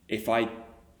if I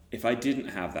didn't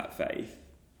have that faith,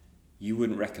 you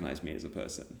wouldn't recognize me as a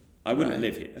person. I wouldn't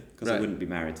live here because I wouldn't be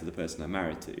married to the person I'm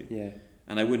married to. Yeah.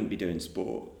 And I wouldn't be doing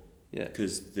sport Yeah.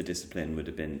 because the discipline would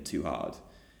have been too hard.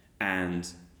 And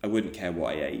I wouldn't care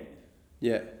what I ate.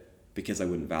 Yeah. Because I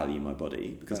wouldn't value my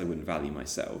body, because I wouldn't value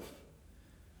myself.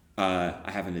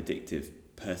 I have an addictive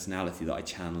personality that I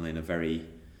channel in a very,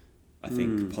 I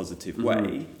think, positive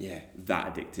way. Yeah.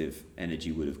 That addictive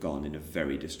energy would have gone in a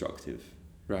very destructive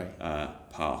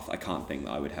path. I can't think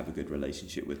that I would have a good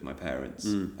relationship with my parents.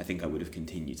 I think I would have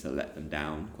continued to let them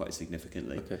down quite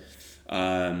significantly. Okay.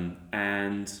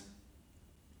 And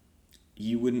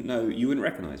you wouldn't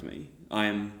recognize me. I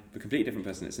am a completely different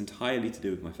person. It's entirely to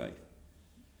do with my faith.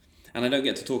 And I don't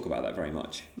get to talk about that very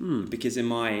much because in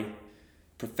my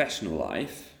professional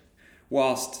life,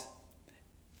 whilst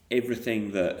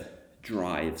everything that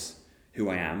drives who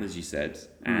I am, as you said,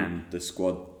 and the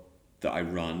squad that I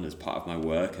run as part of my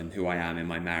work and who I am in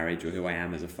my marriage or who I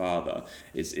am as a father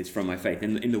is from my faith.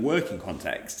 In the working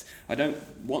context, I don't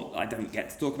get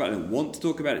to talk about it. I don't want to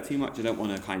talk about it too much. I don't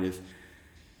want to kind of,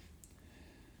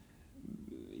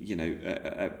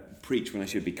 preach when I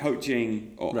should be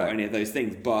coaching or any of those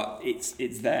things, but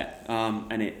it's there,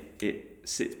 and it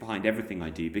sits behind everything I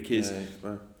do because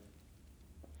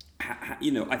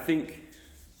I think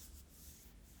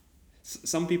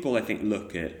some people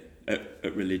look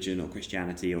at religion or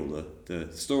Christianity or the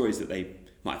stories that they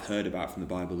might have heard about from the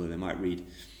Bible or they might read,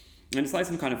 and it's like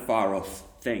some kind of far off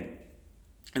thing,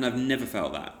 and I've never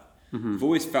felt that. I've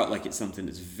always felt like it's something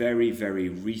that's very, very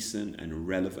recent and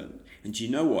relevant. And do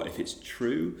you know what? If it's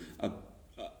true,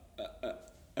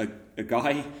 a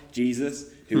guy,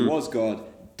 Jesus, who was God,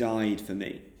 died for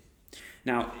me.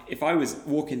 Now, if I was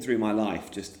walking through my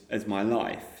life just as my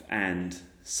life and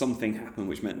something happened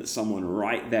which meant that someone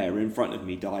right there in front of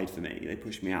me died for me, they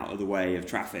pushed me out of the way of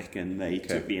traffic and they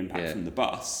took the impact from the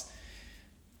bus,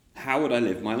 how would I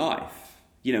live my life?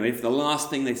 If the last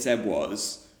thing they said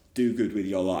was, do good with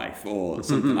your life or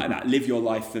something like that, live your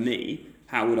life for me,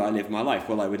 how would I live my life?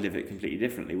 Well, I would live it completely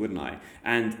differently, wouldn't I?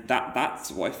 And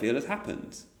that's what I feel has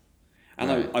happened.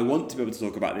 And I want to be able to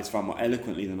talk about this far more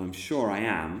eloquently than I'm sure I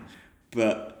am,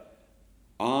 but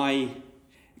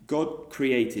God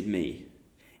created me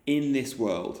in this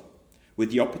world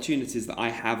with the opportunities that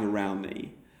I have around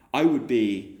me. I would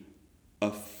be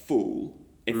a fool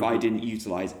if I didn't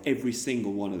utilize every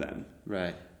single one of them.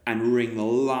 Right. And wring the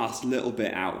last little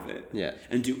bit out of it. Yeah.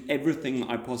 And do everything that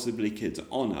I possibly could to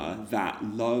honour that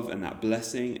love and that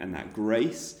blessing and that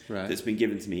grace that's been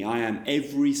given to me. I am,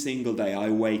 every single day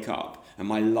I wake up and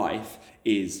my life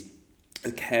is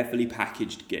a carefully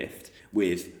packaged gift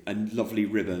with a lovely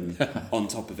ribbon on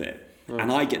top of it.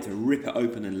 And I get to rip it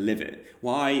open and live it.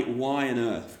 Why on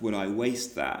earth would I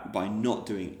waste that by not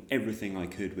doing everything I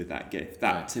could with that gift?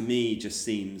 That to me just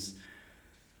seems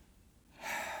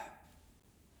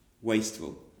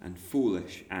wasteful and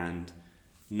foolish and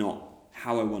not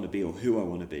how I want to be or who I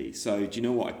want to be. So do you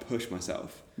know what? I push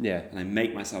myself and I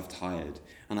make myself tired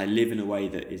and I live in a way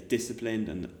that is disciplined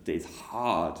and that is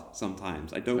hard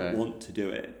sometimes. I don't want to do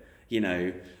it.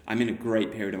 I'm in a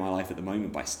great period of my life at the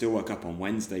moment, but I still woke up on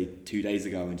Wednesday 2 days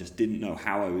ago and just didn't know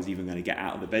how I was even going to get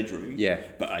out of the bedroom.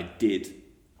 But I did.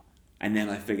 And then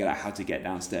I figured out how to get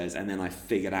downstairs, and then I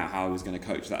figured out how I was going to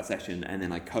coach that session, and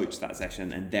then I coached that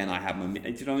session, and then I had my...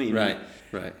 Do you know what I mean?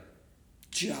 Right.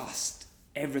 Just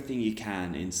everything you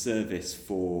can in service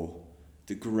for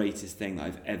the greatest thing that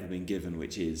I've ever been given,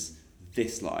 which is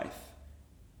this life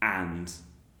and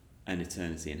an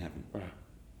eternity in heaven. Wow.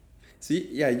 So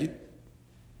you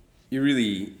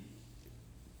really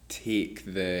take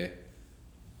the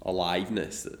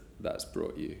aliveness that's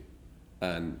brought you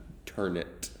and turn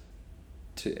it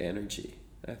to energy,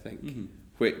 I think,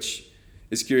 which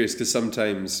is curious because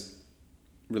sometimes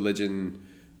religion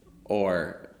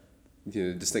or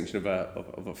the distinction of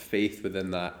a faith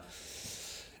within that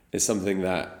is something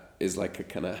that is like a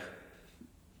kind of,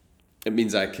 it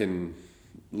means I can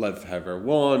live however I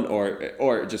want,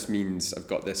 or it just means I've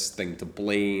got this thing to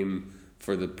blame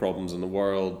for the problems in the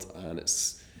world, and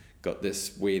it's got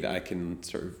this way that I can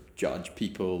sort of judge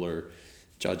people or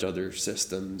judge other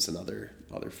systems and other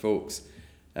folks.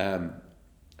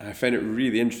 I find it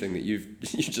really interesting that you've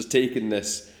just taken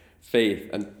this faith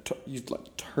and you've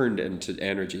like turned it into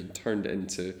energy, and turned it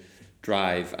into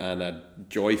drive and a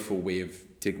joyful way of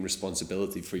taking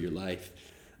responsibility for your life,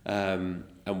 and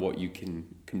what you can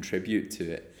contribute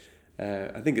to it.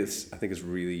 I think it's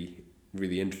really,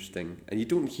 really interesting, and you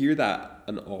don't hear that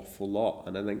an awful lot.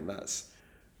 And I think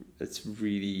it's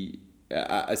really.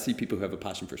 I see people who have a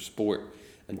passion for sport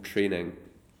and training,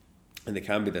 and they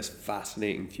can be this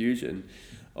fascinating fusion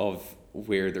of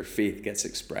where their faith gets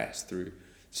expressed through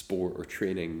sport or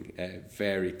training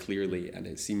very clearly, and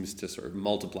it seems to sort of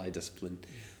multiply discipline,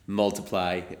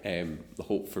 multiply the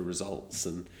hope for results,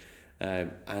 and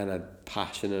a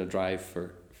passion and a drive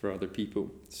for other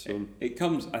people. So it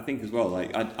comes, I think, as well.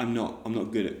 Like I'm not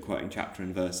good at quoting chapter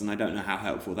and verse, and I don't know how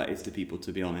helpful that is to people,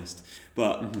 to be honest.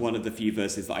 But one of the few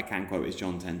verses that I can quote is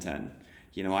John 10:10.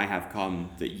 I have come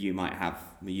that you might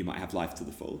have life to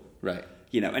the full. Right.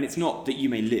 And it's not that you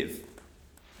may live.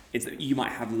 It's that you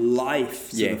might have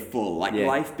life to the full.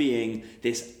 Life being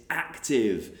this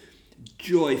active,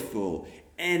 joyful,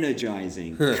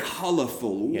 energizing,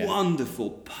 colourful, wonderful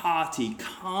party,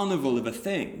 carnival of a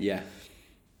thing. Yeah.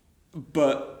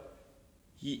 But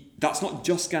that's not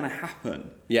just going to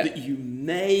happen. Yeah. That you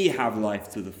may have life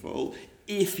to the full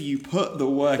if you put the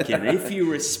work in, if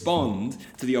you respond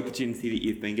to the opportunity that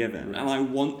you've been given. And I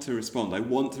want to respond. I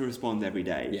want to respond every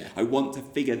day. Yeah. I want to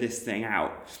figure this thing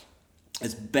out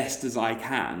as best as I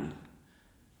can,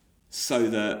 so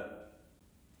that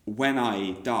when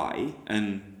I die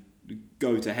and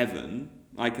go to heaven,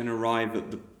 I can arrive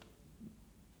at the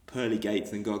pearly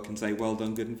gates and God can say, "Well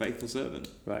done, good and faithful servant."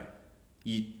 Right.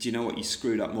 Do you know what? You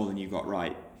screwed up more than you got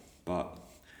right, but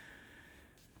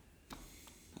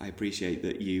I appreciate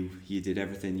that you did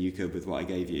everything you could with what I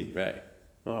gave you. Right.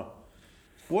 Oh.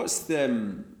 What's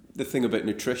the thing about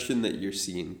nutrition that you're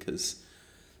seeing? Because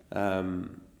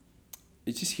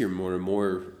you just hear more and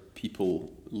more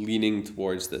people leaning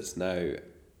towards this now,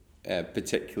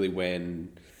 particularly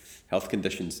when health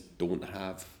conditions don't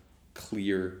have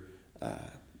clear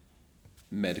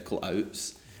medical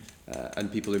outs,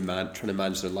 and people are trying to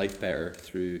manage their life better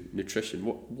through nutrition.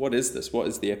 What is this? What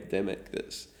is the epidemic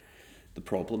that's the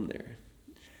problem there?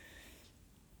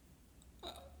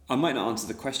 I might not answer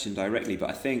the question directly, but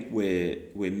I think we're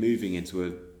moving into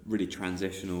a really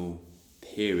transitional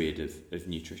period of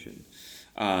nutrition,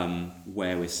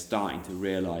 where we're starting to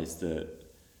realise that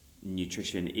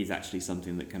nutrition is actually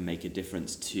something that can make a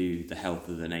difference to the health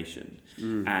of the nation.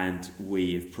 And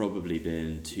we've probably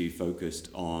been too focused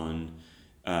on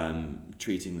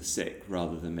treating the sick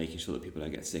rather than making sure that people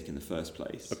don't get sick in the first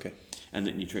place. Okay. And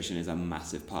that nutrition is a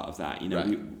massive part of that.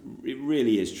 Right. It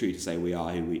really is true to say we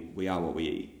are we are what we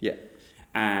eat. Yeah.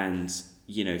 And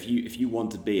if you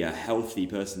want to be a healthy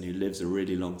person who lives a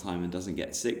really long time and doesn't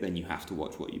get sick, then you have to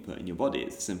watch what you put in your body.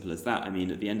 It's as simple as that. I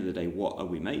mean, at the end of the day, what are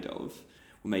we made of?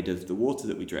 We're made of the water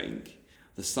that we drink,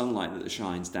 the sunlight that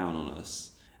shines down on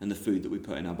us, and the food that we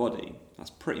put in our body.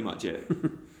 That's pretty much it.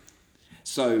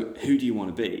 So who do you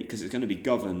want to be? Because it's going to be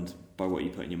governed by what you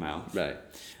put in your mouth. Right.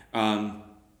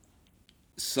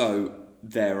 So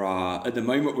there are, at the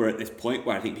moment, we're at this point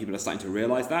where I think people are starting to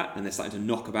realise that, and they're starting to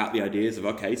knock about the ideas of,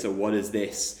 okay, so what does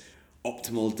this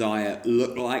optimal diet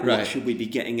look like? Right. What should we be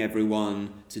getting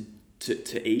everyone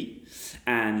to eat?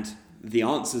 And the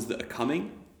answers that are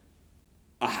coming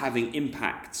are having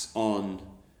impacts on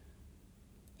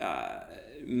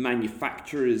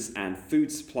manufacturers and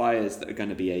food suppliers that are going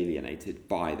to be alienated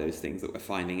by those things that we're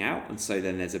finding out. And so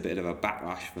then there's a bit of a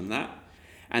backlash from that.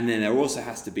 And then there also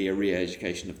has to be a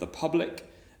re-education of the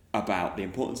public about the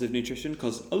importance of nutrition,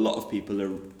 because a lot of people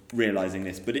are realising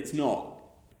this, but it's not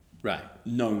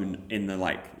known in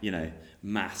the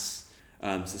mass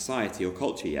society or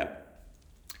culture yet.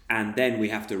 And then we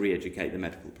have to re-educate the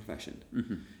medical profession,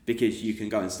 because you can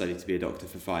go and study to be a doctor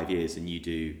for 5 years and you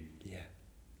do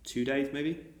 2 days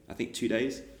maybe I think 2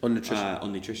 days On nutrition.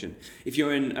 On nutrition. If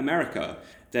you're in America,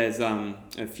 there's a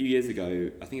few years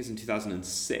ago, I think it's in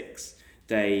 2006,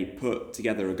 they put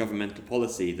together a governmental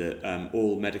policy that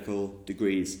all medical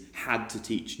degrees had to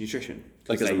teach nutrition.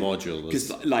 Like as a module. Because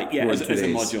as a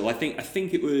module. I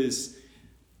think it was.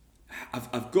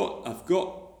 I've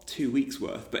got 2 weeks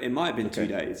worth, but it might have been 2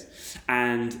 days.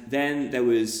 And then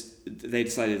they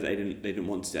decided they didn't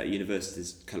want to do it.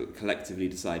 Universities collectively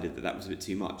decided that was a bit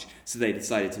too much, so they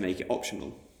decided to make it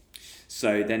optional.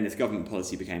 So then this government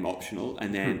policy became optional,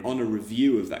 and then on a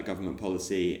review of that government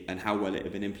policy and how well it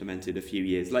had been implemented a few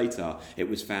years later, it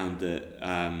was found that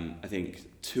I think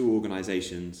 2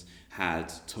 organisations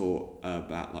had taught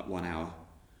about like 1 hour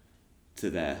to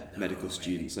their medical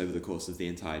students over the course of the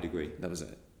entire degree. That was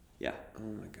it? Yeah. Oh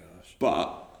my gosh.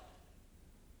 But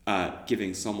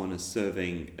giving someone a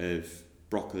serving of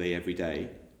broccoli every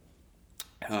day,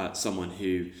 someone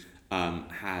who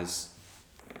has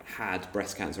had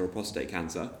breast cancer or prostate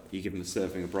cancer, you give them a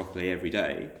serving of broccoli every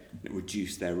day, and it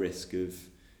reduced their risk of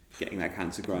getting that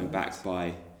cancer growing back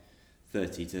by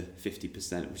 30 to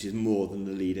 50%, which is more than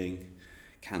the leading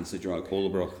cancer drug bowl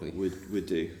of broccoli would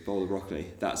do. Bowl of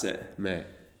broccoli, that's it. Mate.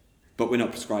 But we're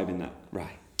not prescribing that.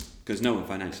 Right. Because no one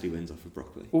financially wins off of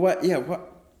broccoli. Well,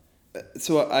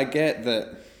 so I get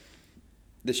that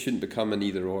this shouldn't become an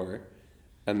either or,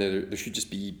 and there should just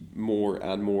be more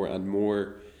and more and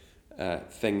more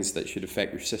things that should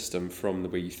affect your system, from the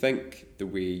way you think, the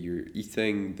way you're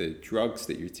eating, the drugs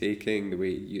that you're taking, the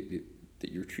way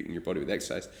that you're treating your body with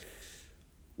exercise.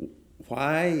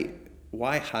 Why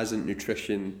hasn't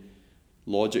nutrition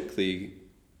logically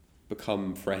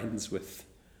become friends with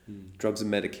drugs and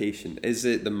medication? Is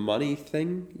it the money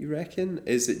thing, you reckon?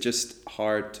 Is it just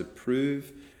hard to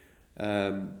prove?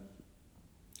 Why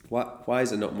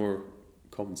is it not more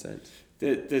common sense?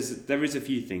 There is a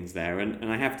few things there, and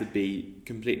I have to be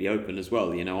completely open as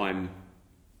well. You know, I'm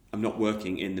not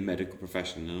working in the medical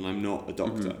profession, and I'm not a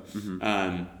doctor.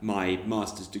 My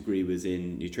master's degree was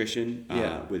in nutrition,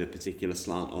 with a particular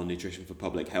slant on nutrition for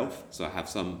public health. So I have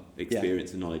some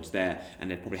experience and knowledge there,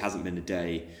 and there probably hasn't been a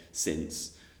day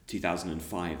since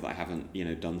 2005 that I haven't,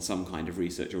 done some kind of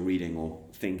research or reading or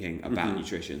thinking about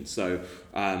nutrition. So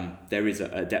there is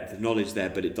a depth of knowledge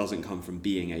there, but it doesn't come from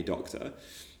being a doctor.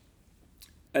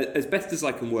 As best as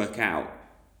I can work out,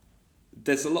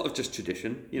 there's a lot of just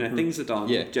tradition. Things are done.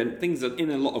 Things are in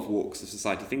a lot of walks of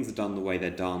society. Things are done the way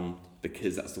they're done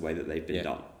because that's the way that they've been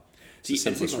done. So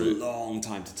it takes a long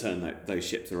time to turn those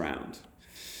ships around.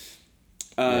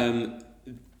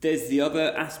 There's the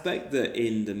other aspect that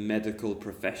in the medical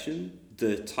profession,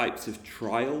 the types of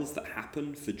trials that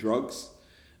happen for drugs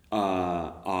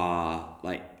are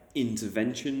like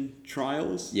intervention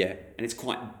trials. Yeah. And it's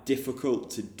quite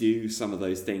difficult to do some of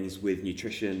those things with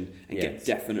nutrition and get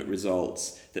definite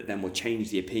results that then will change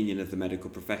the opinion of the medical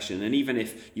profession. And even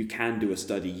if you can do a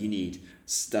study, you need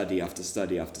study after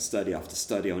study after study after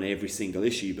study on every single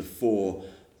issue before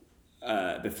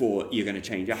you're going to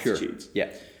change attitudes. Sure. Yeah.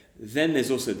 Then there's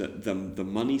also the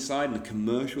money side and the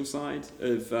commercial side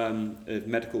of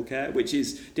medical care, which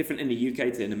is different in the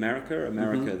UK to in America.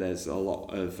 There's a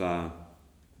lot of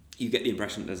you get the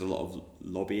impression that there's a lot of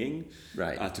lobbying,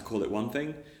 to call it one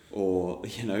thing, or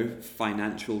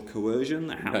financial coercion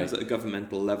that happens at a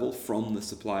governmental level from the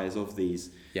suppliers of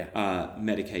these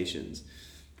medications.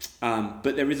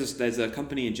 But there's a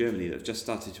company in Germany that have just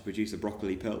started to produce a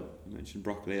broccoli pill. I mentioned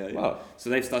broccoli earlier. Wow.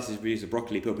 So they've started to produce a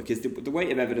broccoli pill because the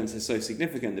weight of evidence is so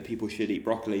significant that people should eat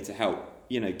broccoli to help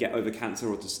get over cancer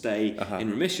or to stay in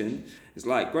remission. It's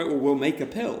like, great, well, we'll make a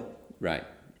pill. Right.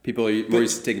 People are more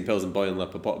used to taking pills and boiling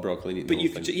up a pot of broccoli and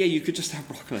eating the whole thing. You could just have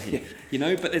broccoli,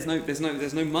 but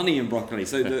there's no money in broccoli.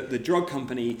 So the drug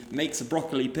company makes a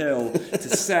broccoli pill to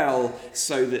sell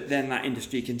so that then that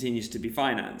industry continues to be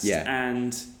financed. Yeah.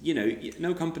 And,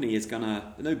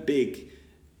 no big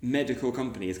medical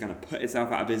company is going to put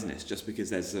itself out of business just because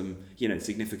there's some,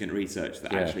 significant research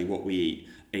that actually what we eat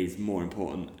is more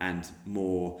important and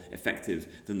more effective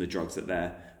than the drugs that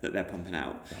they're pumping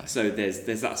out. Right. So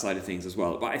there's that side of things as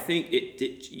well. But I think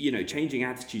it changing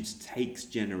attitudes takes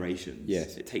generations.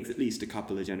 Yes. It takes at least a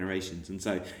couple of generations. And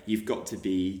so you've got to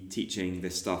be teaching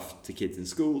this stuff to kids in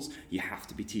schools. You have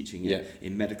to be teaching it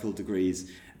in medical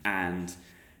degrees. And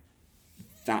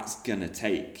that's going to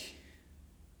take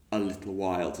a little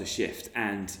while to shift.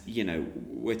 And,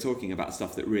 we're talking about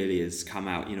stuff that really has come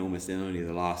out, almost in only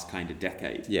the last kind of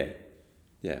decade. Yeah.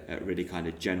 Yeah. At really kind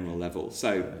of general level.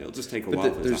 So it'll just take a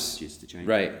while for those attitudes to change.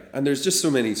 Right. And there's just so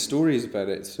many stories about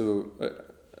it. So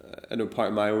I know part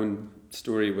of my own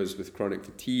story was with chronic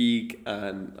fatigue,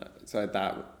 and so I had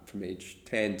that from age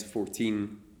 10 to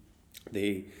 14.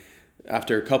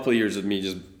 after a couple of years of me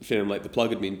just feeling like the plug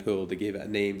had been pulled, they gave it a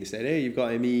name. They said, hey, you've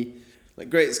got ME. Like,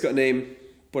 great, it's got a name.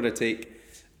 What do I take?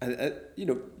 And, they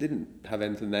didn't have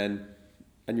anything then.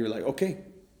 And you're like, okay,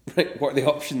 right, what are the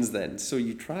options then? So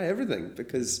you try everything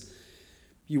because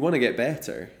you want to get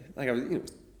better. Like, I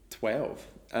was 12.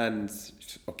 And,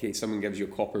 okay, someone gives you a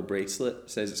copper bracelet,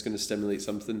 says it's going to stimulate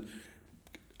something.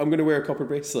 I'm going to wear a copper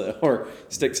bracelet or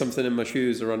stick something in my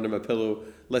shoes or under my pillow.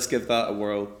 Let's give that a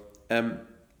whirl. And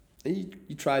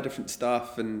you try different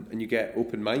stuff and you get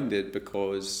open-minded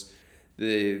because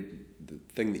the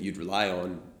thing that you'd rely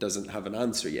on doesn't have an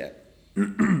answer yet.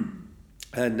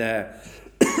 And,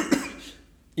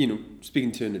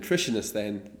 speaking to a nutritionist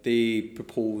then, they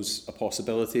propose a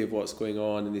possibility of what's going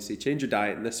on and they say, change your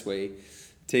diet in this way,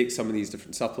 take some of these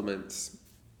different supplements,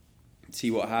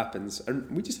 see what happens. And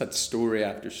we just had story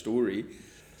after story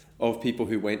of people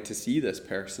who went to see this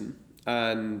person,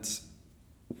 and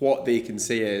what they can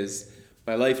say is,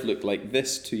 my life looked like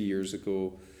this 2 years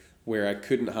ago, where I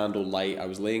couldn't handle light. I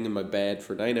was laying in my bed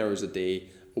for 9 hours a day.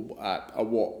 A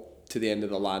walk to the end of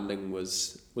the landing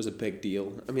was a big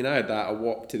deal. I mean, I had that. A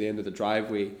walk to the end of the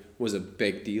driveway was a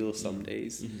big deal some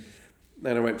days. Mm-hmm.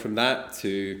 Then I went from that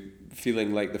to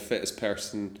feeling like the fittest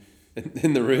person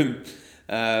in the room,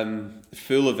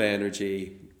 full of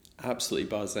energy, absolutely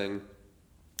buzzing.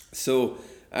 So,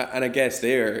 and I guess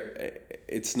there,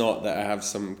 it's not that I have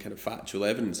some kind of factual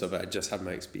evidence of it. I just have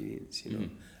my experience,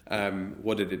 Mm-hmm.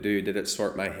 What did it do? Did it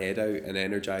sort my head out and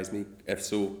energize me? If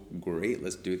so, great,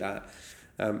 let's do that.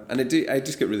 And I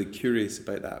just get really curious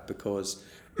about that because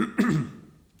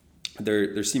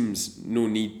there seems no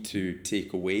need to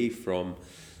take away from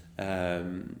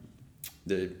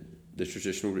the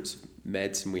traditional roots of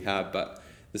medicine we have, but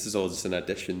this is all just an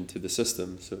addition to the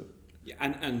system. So yeah,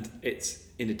 and it's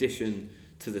in addition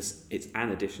to this, it's an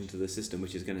addition to the system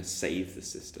which is going to save the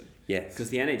system. Yes.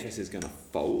 Because the NHS is going to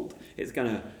fold. It's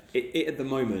going to, it at the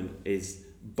moment is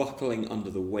buckling under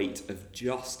the weight of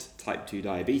just type 2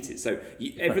 diabetes. So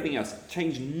everything else,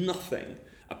 change nothing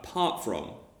apart from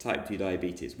type 2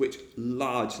 diabetes, which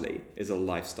largely is a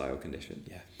lifestyle condition.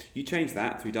 Yeah. You change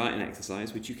that through diet and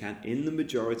exercise, which you can in the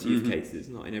majority of cases,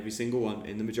 not in every single one,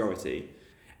 in the majority,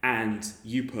 and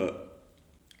you put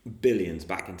billions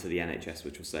back into the NHS,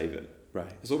 which will save it. Right.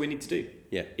 That's all we need to do.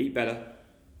 Yeah. Eat better,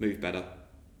 move better,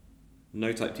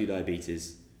 no type 2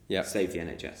 diabetes, yeah. Save the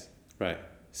NHS. Right.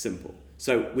 Simple.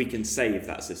 So we can save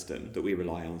that system that we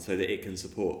rely on so that it can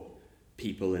support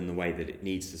people in the way that it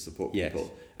needs to support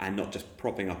people, and not just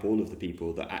propping up all of the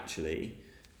people that actually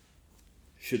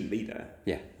shouldn't be there,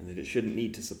 and that it shouldn't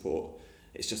need to support.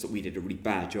 It's just that we did a really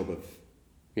bad job of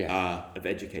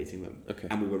educating them,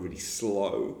 and we were really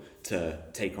slow to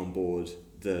take on board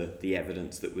the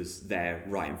evidence that was there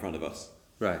right in front of us.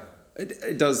 Right.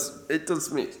 It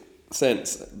does make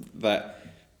sense that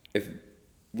if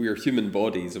we are human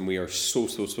bodies and we are so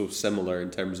similar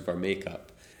in terms of our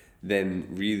makeup, then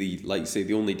really, like say,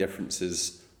 the only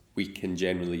differences we can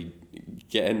generally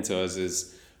get into us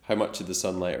is how much of the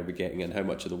sunlight are we getting in, how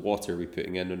much of the water are we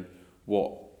putting in, and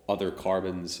what other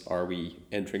carbons are we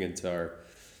entering into our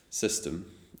system,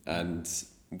 and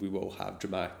we will have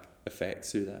dramatic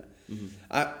effects through that. Mm-hmm.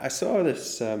 I saw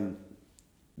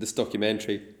this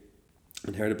documentary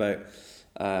and heard about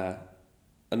a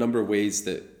number of ways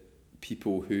that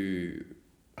people who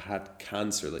had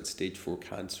cancer, like stage 4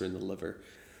 cancer in the liver,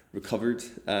 recovered,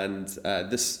 and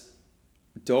this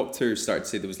doctor started to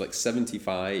say there was like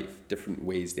 75 different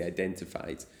ways they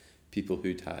identified people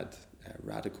who'd had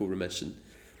radical remission,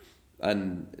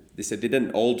 and they said they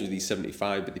didn't all do these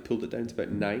 75, but they pulled it down to about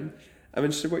 9. I'm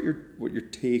interested what your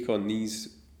take on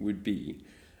these would be.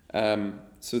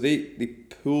 So they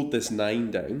pulled this 9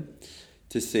 down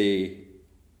to say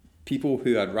people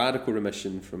who had radical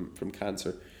remission from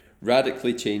cancer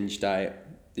radically changed diet.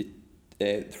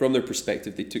 From their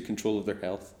perspective, they took control of their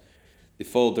health. They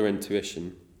followed their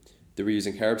intuition. They were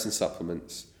using herbs and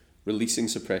supplements, releasing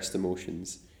suppressed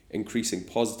emotions, increasing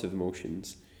positive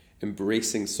emotions,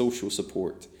 embracing social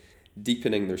support,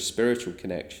 deepening their spiritual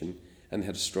connection, and they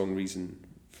had a strong reason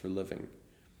for living.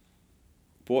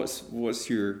 What's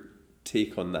your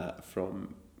take on that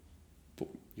from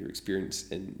your experience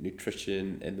in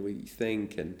nutrition and the way you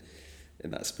think and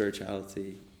that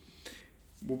spirituality?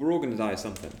 Well, we're all going to die of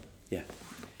something. Yeah.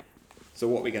 So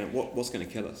what's going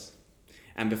to kill us?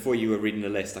 And before you were reading the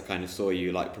list, I kind of saw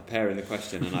you like preparing the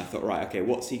question, and I thought, right, okay,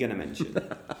 what's he going to mention?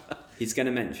 He's going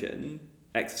to mention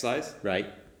exercise, right?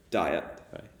 Diet,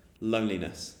 right?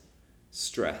 Loneliness,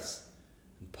 stress,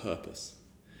 and purpose.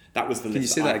 That was the list. Can you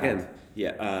say that again?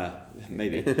 Yeah,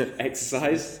 maybe.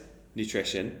 Exercise,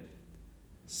 nutrition,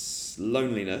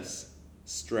 loneliness,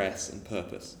 stress, and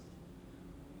purpose.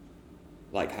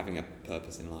 like having a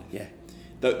purpose in life. Yeah.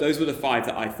 Those were the 5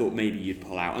 that I thought maybe you'd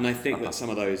pull out, and I think that some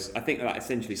of those, I think that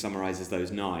essentially summarizes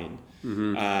those 9.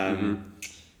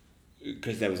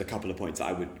 Because there was a couple of points that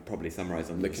I would probably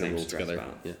summarize on the same stress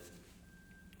about. Yeah.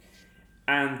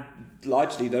 And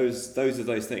largely those are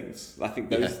those things. I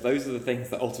think those are the things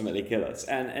that ultimately kill us.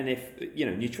 And if,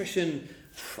 nutrition,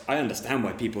 I understand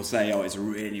why people say, oh, it's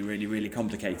really, really, really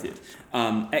complicated.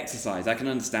 Exercise, I can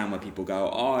understand why people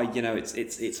go, oh,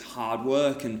 it's hard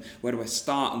work, and where do I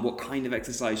start, and what kind of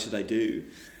exercise should I do?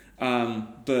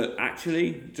 But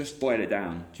actually, just boil it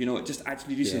down. Do you know what? Just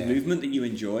actually do some movement that you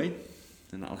enjoy,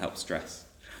 and that'll help stress.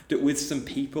 Do it with some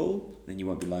people, then you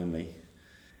won't be lonely.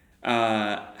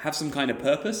 Have some kind of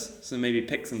purpose, so maybe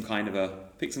pick some kind of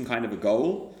a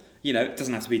goal. It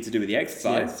doesn't have to be to do with the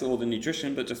exercise or the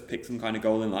nutrition, but just pick some kind of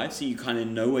goal in life, so you kind of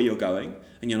know where you're going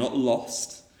and you're not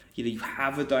lost. You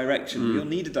have a direction. You'll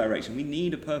need a direction. We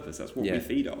need a purpose. That's what we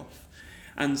feed off.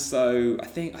 And so I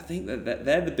think that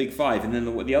they're the big 5, and then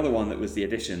the other one that was the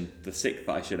addition, the 6th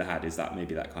that I should have had, is that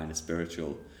maybe that kind of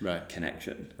spiritual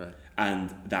connection,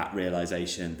 and that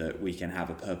realization that we can have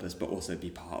a purpose but also be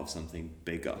part of something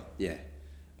bigger.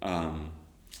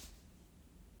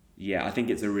 I think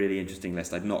it's a really interesting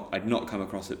list. I'd not come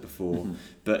across it before,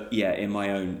 but in my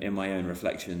own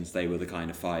reflections, they were the kind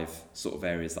of 5 sort of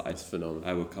areas that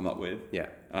I would come up with.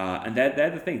 And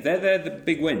they're the things. They're the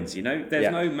big wins.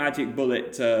 There's no magic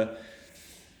bullet to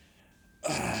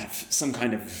some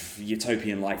kind of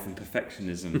utopian life and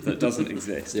perfectionism that doesn't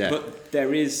exist. But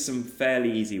there is some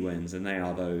fairly easy wins, and they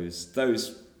are those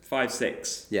 5,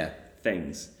 6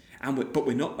 things. But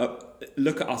we're not.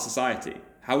 Look at our society.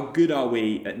 How good are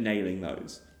we at nailing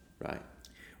those? Right.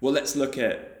 Well, let's look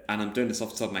at, and I'm doing this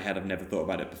off the top of my head, I've never thought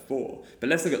about it before, but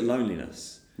let's look at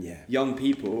loneliness. Young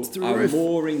people are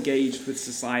more engaged with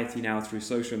society now through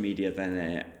social media than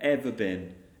they've ever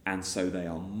been, and so they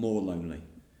are more lonely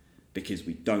because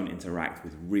we don't interact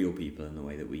with real people in the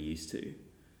way that we used to.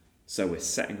 So we're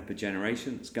setting up a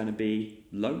generation that's going to be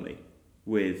lonely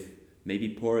with maybe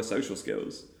poorer social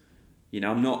skills.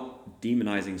 I'm not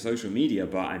demonizing social media,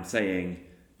 but I'm saying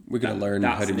we're going to learn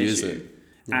how to use it.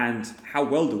 And how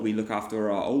well do we look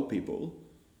after our old people?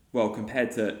 Well,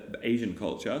 compared to Asian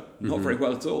culture, not very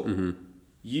well at all.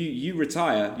 You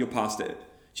retire, you're past it.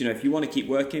 If you want to keep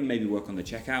working, maybe work on the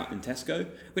checkout in Tesco.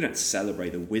 We don't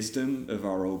celebrate the wisdom of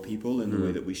our old people in the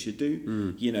way that we should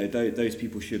do. Those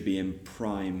people should be in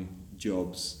prime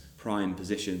jobs, prime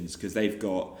positions, because they've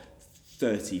got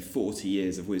 30, 40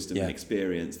 years of wisdom and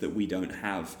experience that we don't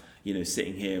have,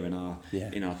 sitting here in our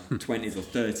 20s or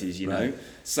 30s,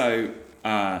 So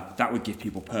that would give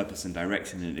people purpose and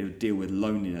direction, and it would deal with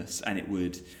loneliness, and it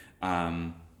would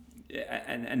and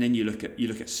then you look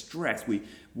at stress.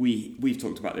 We've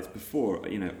talked about this before,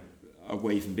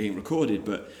 away from being recorded,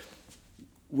 but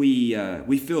we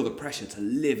feel the pressure to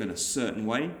live in a certain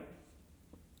way.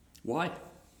 Why?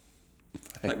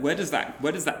 Like, where does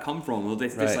that come from? Or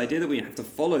this idea that we have to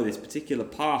follow this particular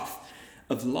path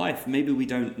of life. Maybe we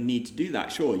don't need to do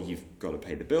that. Sure, you've got to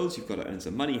pay the bills, you've got to earn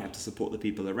some money, you have to support the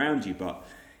people around you, but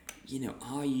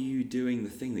are you doing the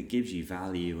thing that gives you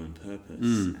value and purpose?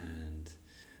 And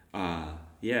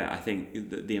I think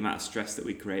the amount of stress that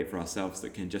we create for ourselves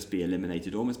that can just be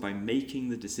eliminated almost by making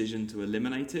the decision to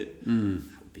eliminate it,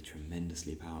 that would be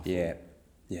tremendously powerful.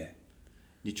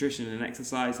 Nutrition and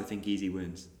exercise, I think easy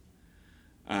wins.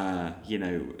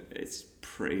 It's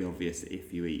pretty obvious that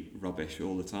if you eat rubbish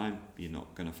all the time, you're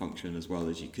not going to function as well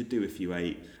as you could do if you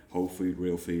ate whole food,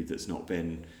 real food that's not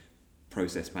been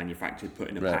processed, manufactured, put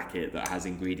in a packet that has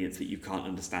ingredients that you can't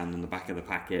understand on the back of the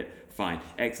packet. Fine.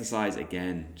 Exercise,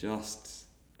 again, just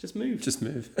move. Just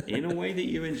move. In a way that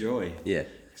you enjoy.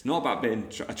 It's not about being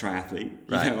a triathlete.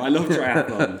 I love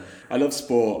triathlon. I love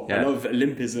sport. I love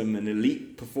Olympism and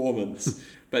elite performance.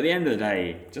 But at the end of the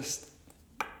day, just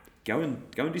go and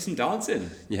do some dancing.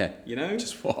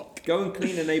 Just walk. Go and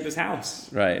clean a neighbour's house.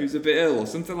 Who's a bit ill or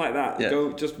something like that.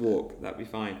 Go just walk. That'd be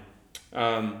fine.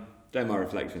 They're my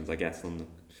reflections, I guess, on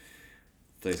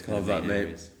those kind of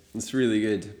areas. Mate. It's really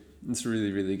good. It's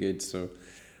really, really good. So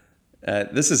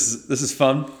this is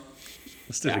fun.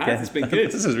 Let's do it again. It's been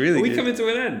good. This is really good. Are we coming to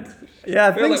an end? Yeah,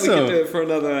 I feel like we could do it for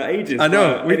another ages. I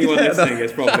know. Anyone listening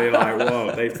is probably like,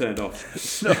 whoa, they've turned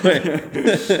off. No way.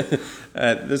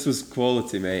 This was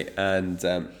quality, mate. And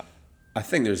I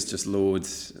think there's just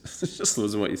loads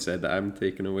of what you said that I'm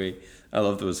taking away. I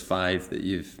love those 5 that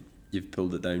you've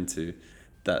pulled it down to.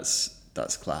 That's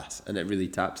class. And it really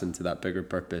taps into that bigger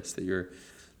purpose that you're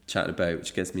chatting about,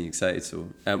 which gets me excited. So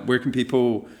where can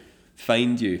people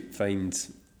find you? Find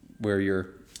where you're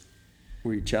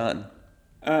chatting?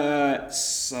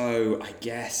 So I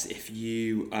guess if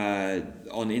you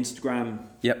on Instagram,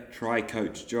 try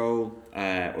Coach Joel,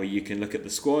 or you can look at the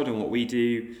squad and what we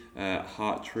do.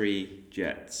 Hartree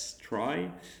Jets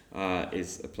Try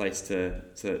is a place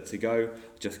to go.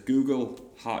 Just Google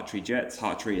Hartree Jets.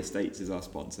 Hartree Estates is our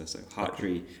sponsor, so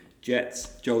Hartree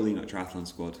Jets, Joel Enoch Triathlon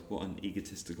Squad. What an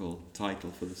egotistical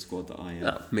title for the squad that I am.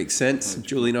 That makes sense.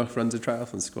 Joel Enoch runs a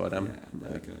triathlon squad. There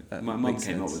you go. My mum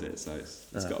came up with it, so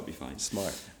it's got to be fine.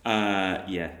 Smart.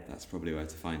 That's probably where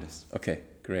to find us. Okay,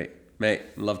 great. Mate,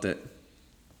 loved it.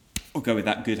 I'll go with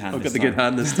that good hand. I'll get the good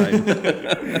hand this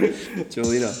time.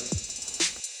 Joel Enoch.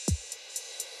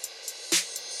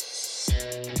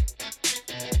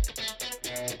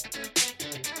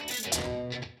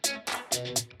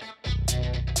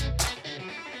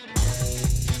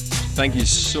 Thank you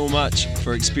so much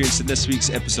for experiencing this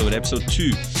week's episode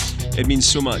 2. It means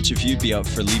so much if you'd be up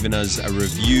for leaving us a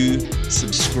review,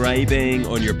 subscribing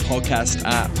on your podcast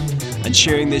app, and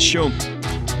sharing this show.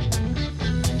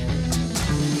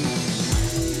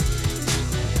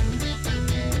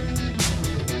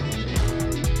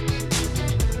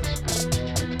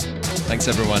 Thanks,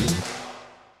 everyone.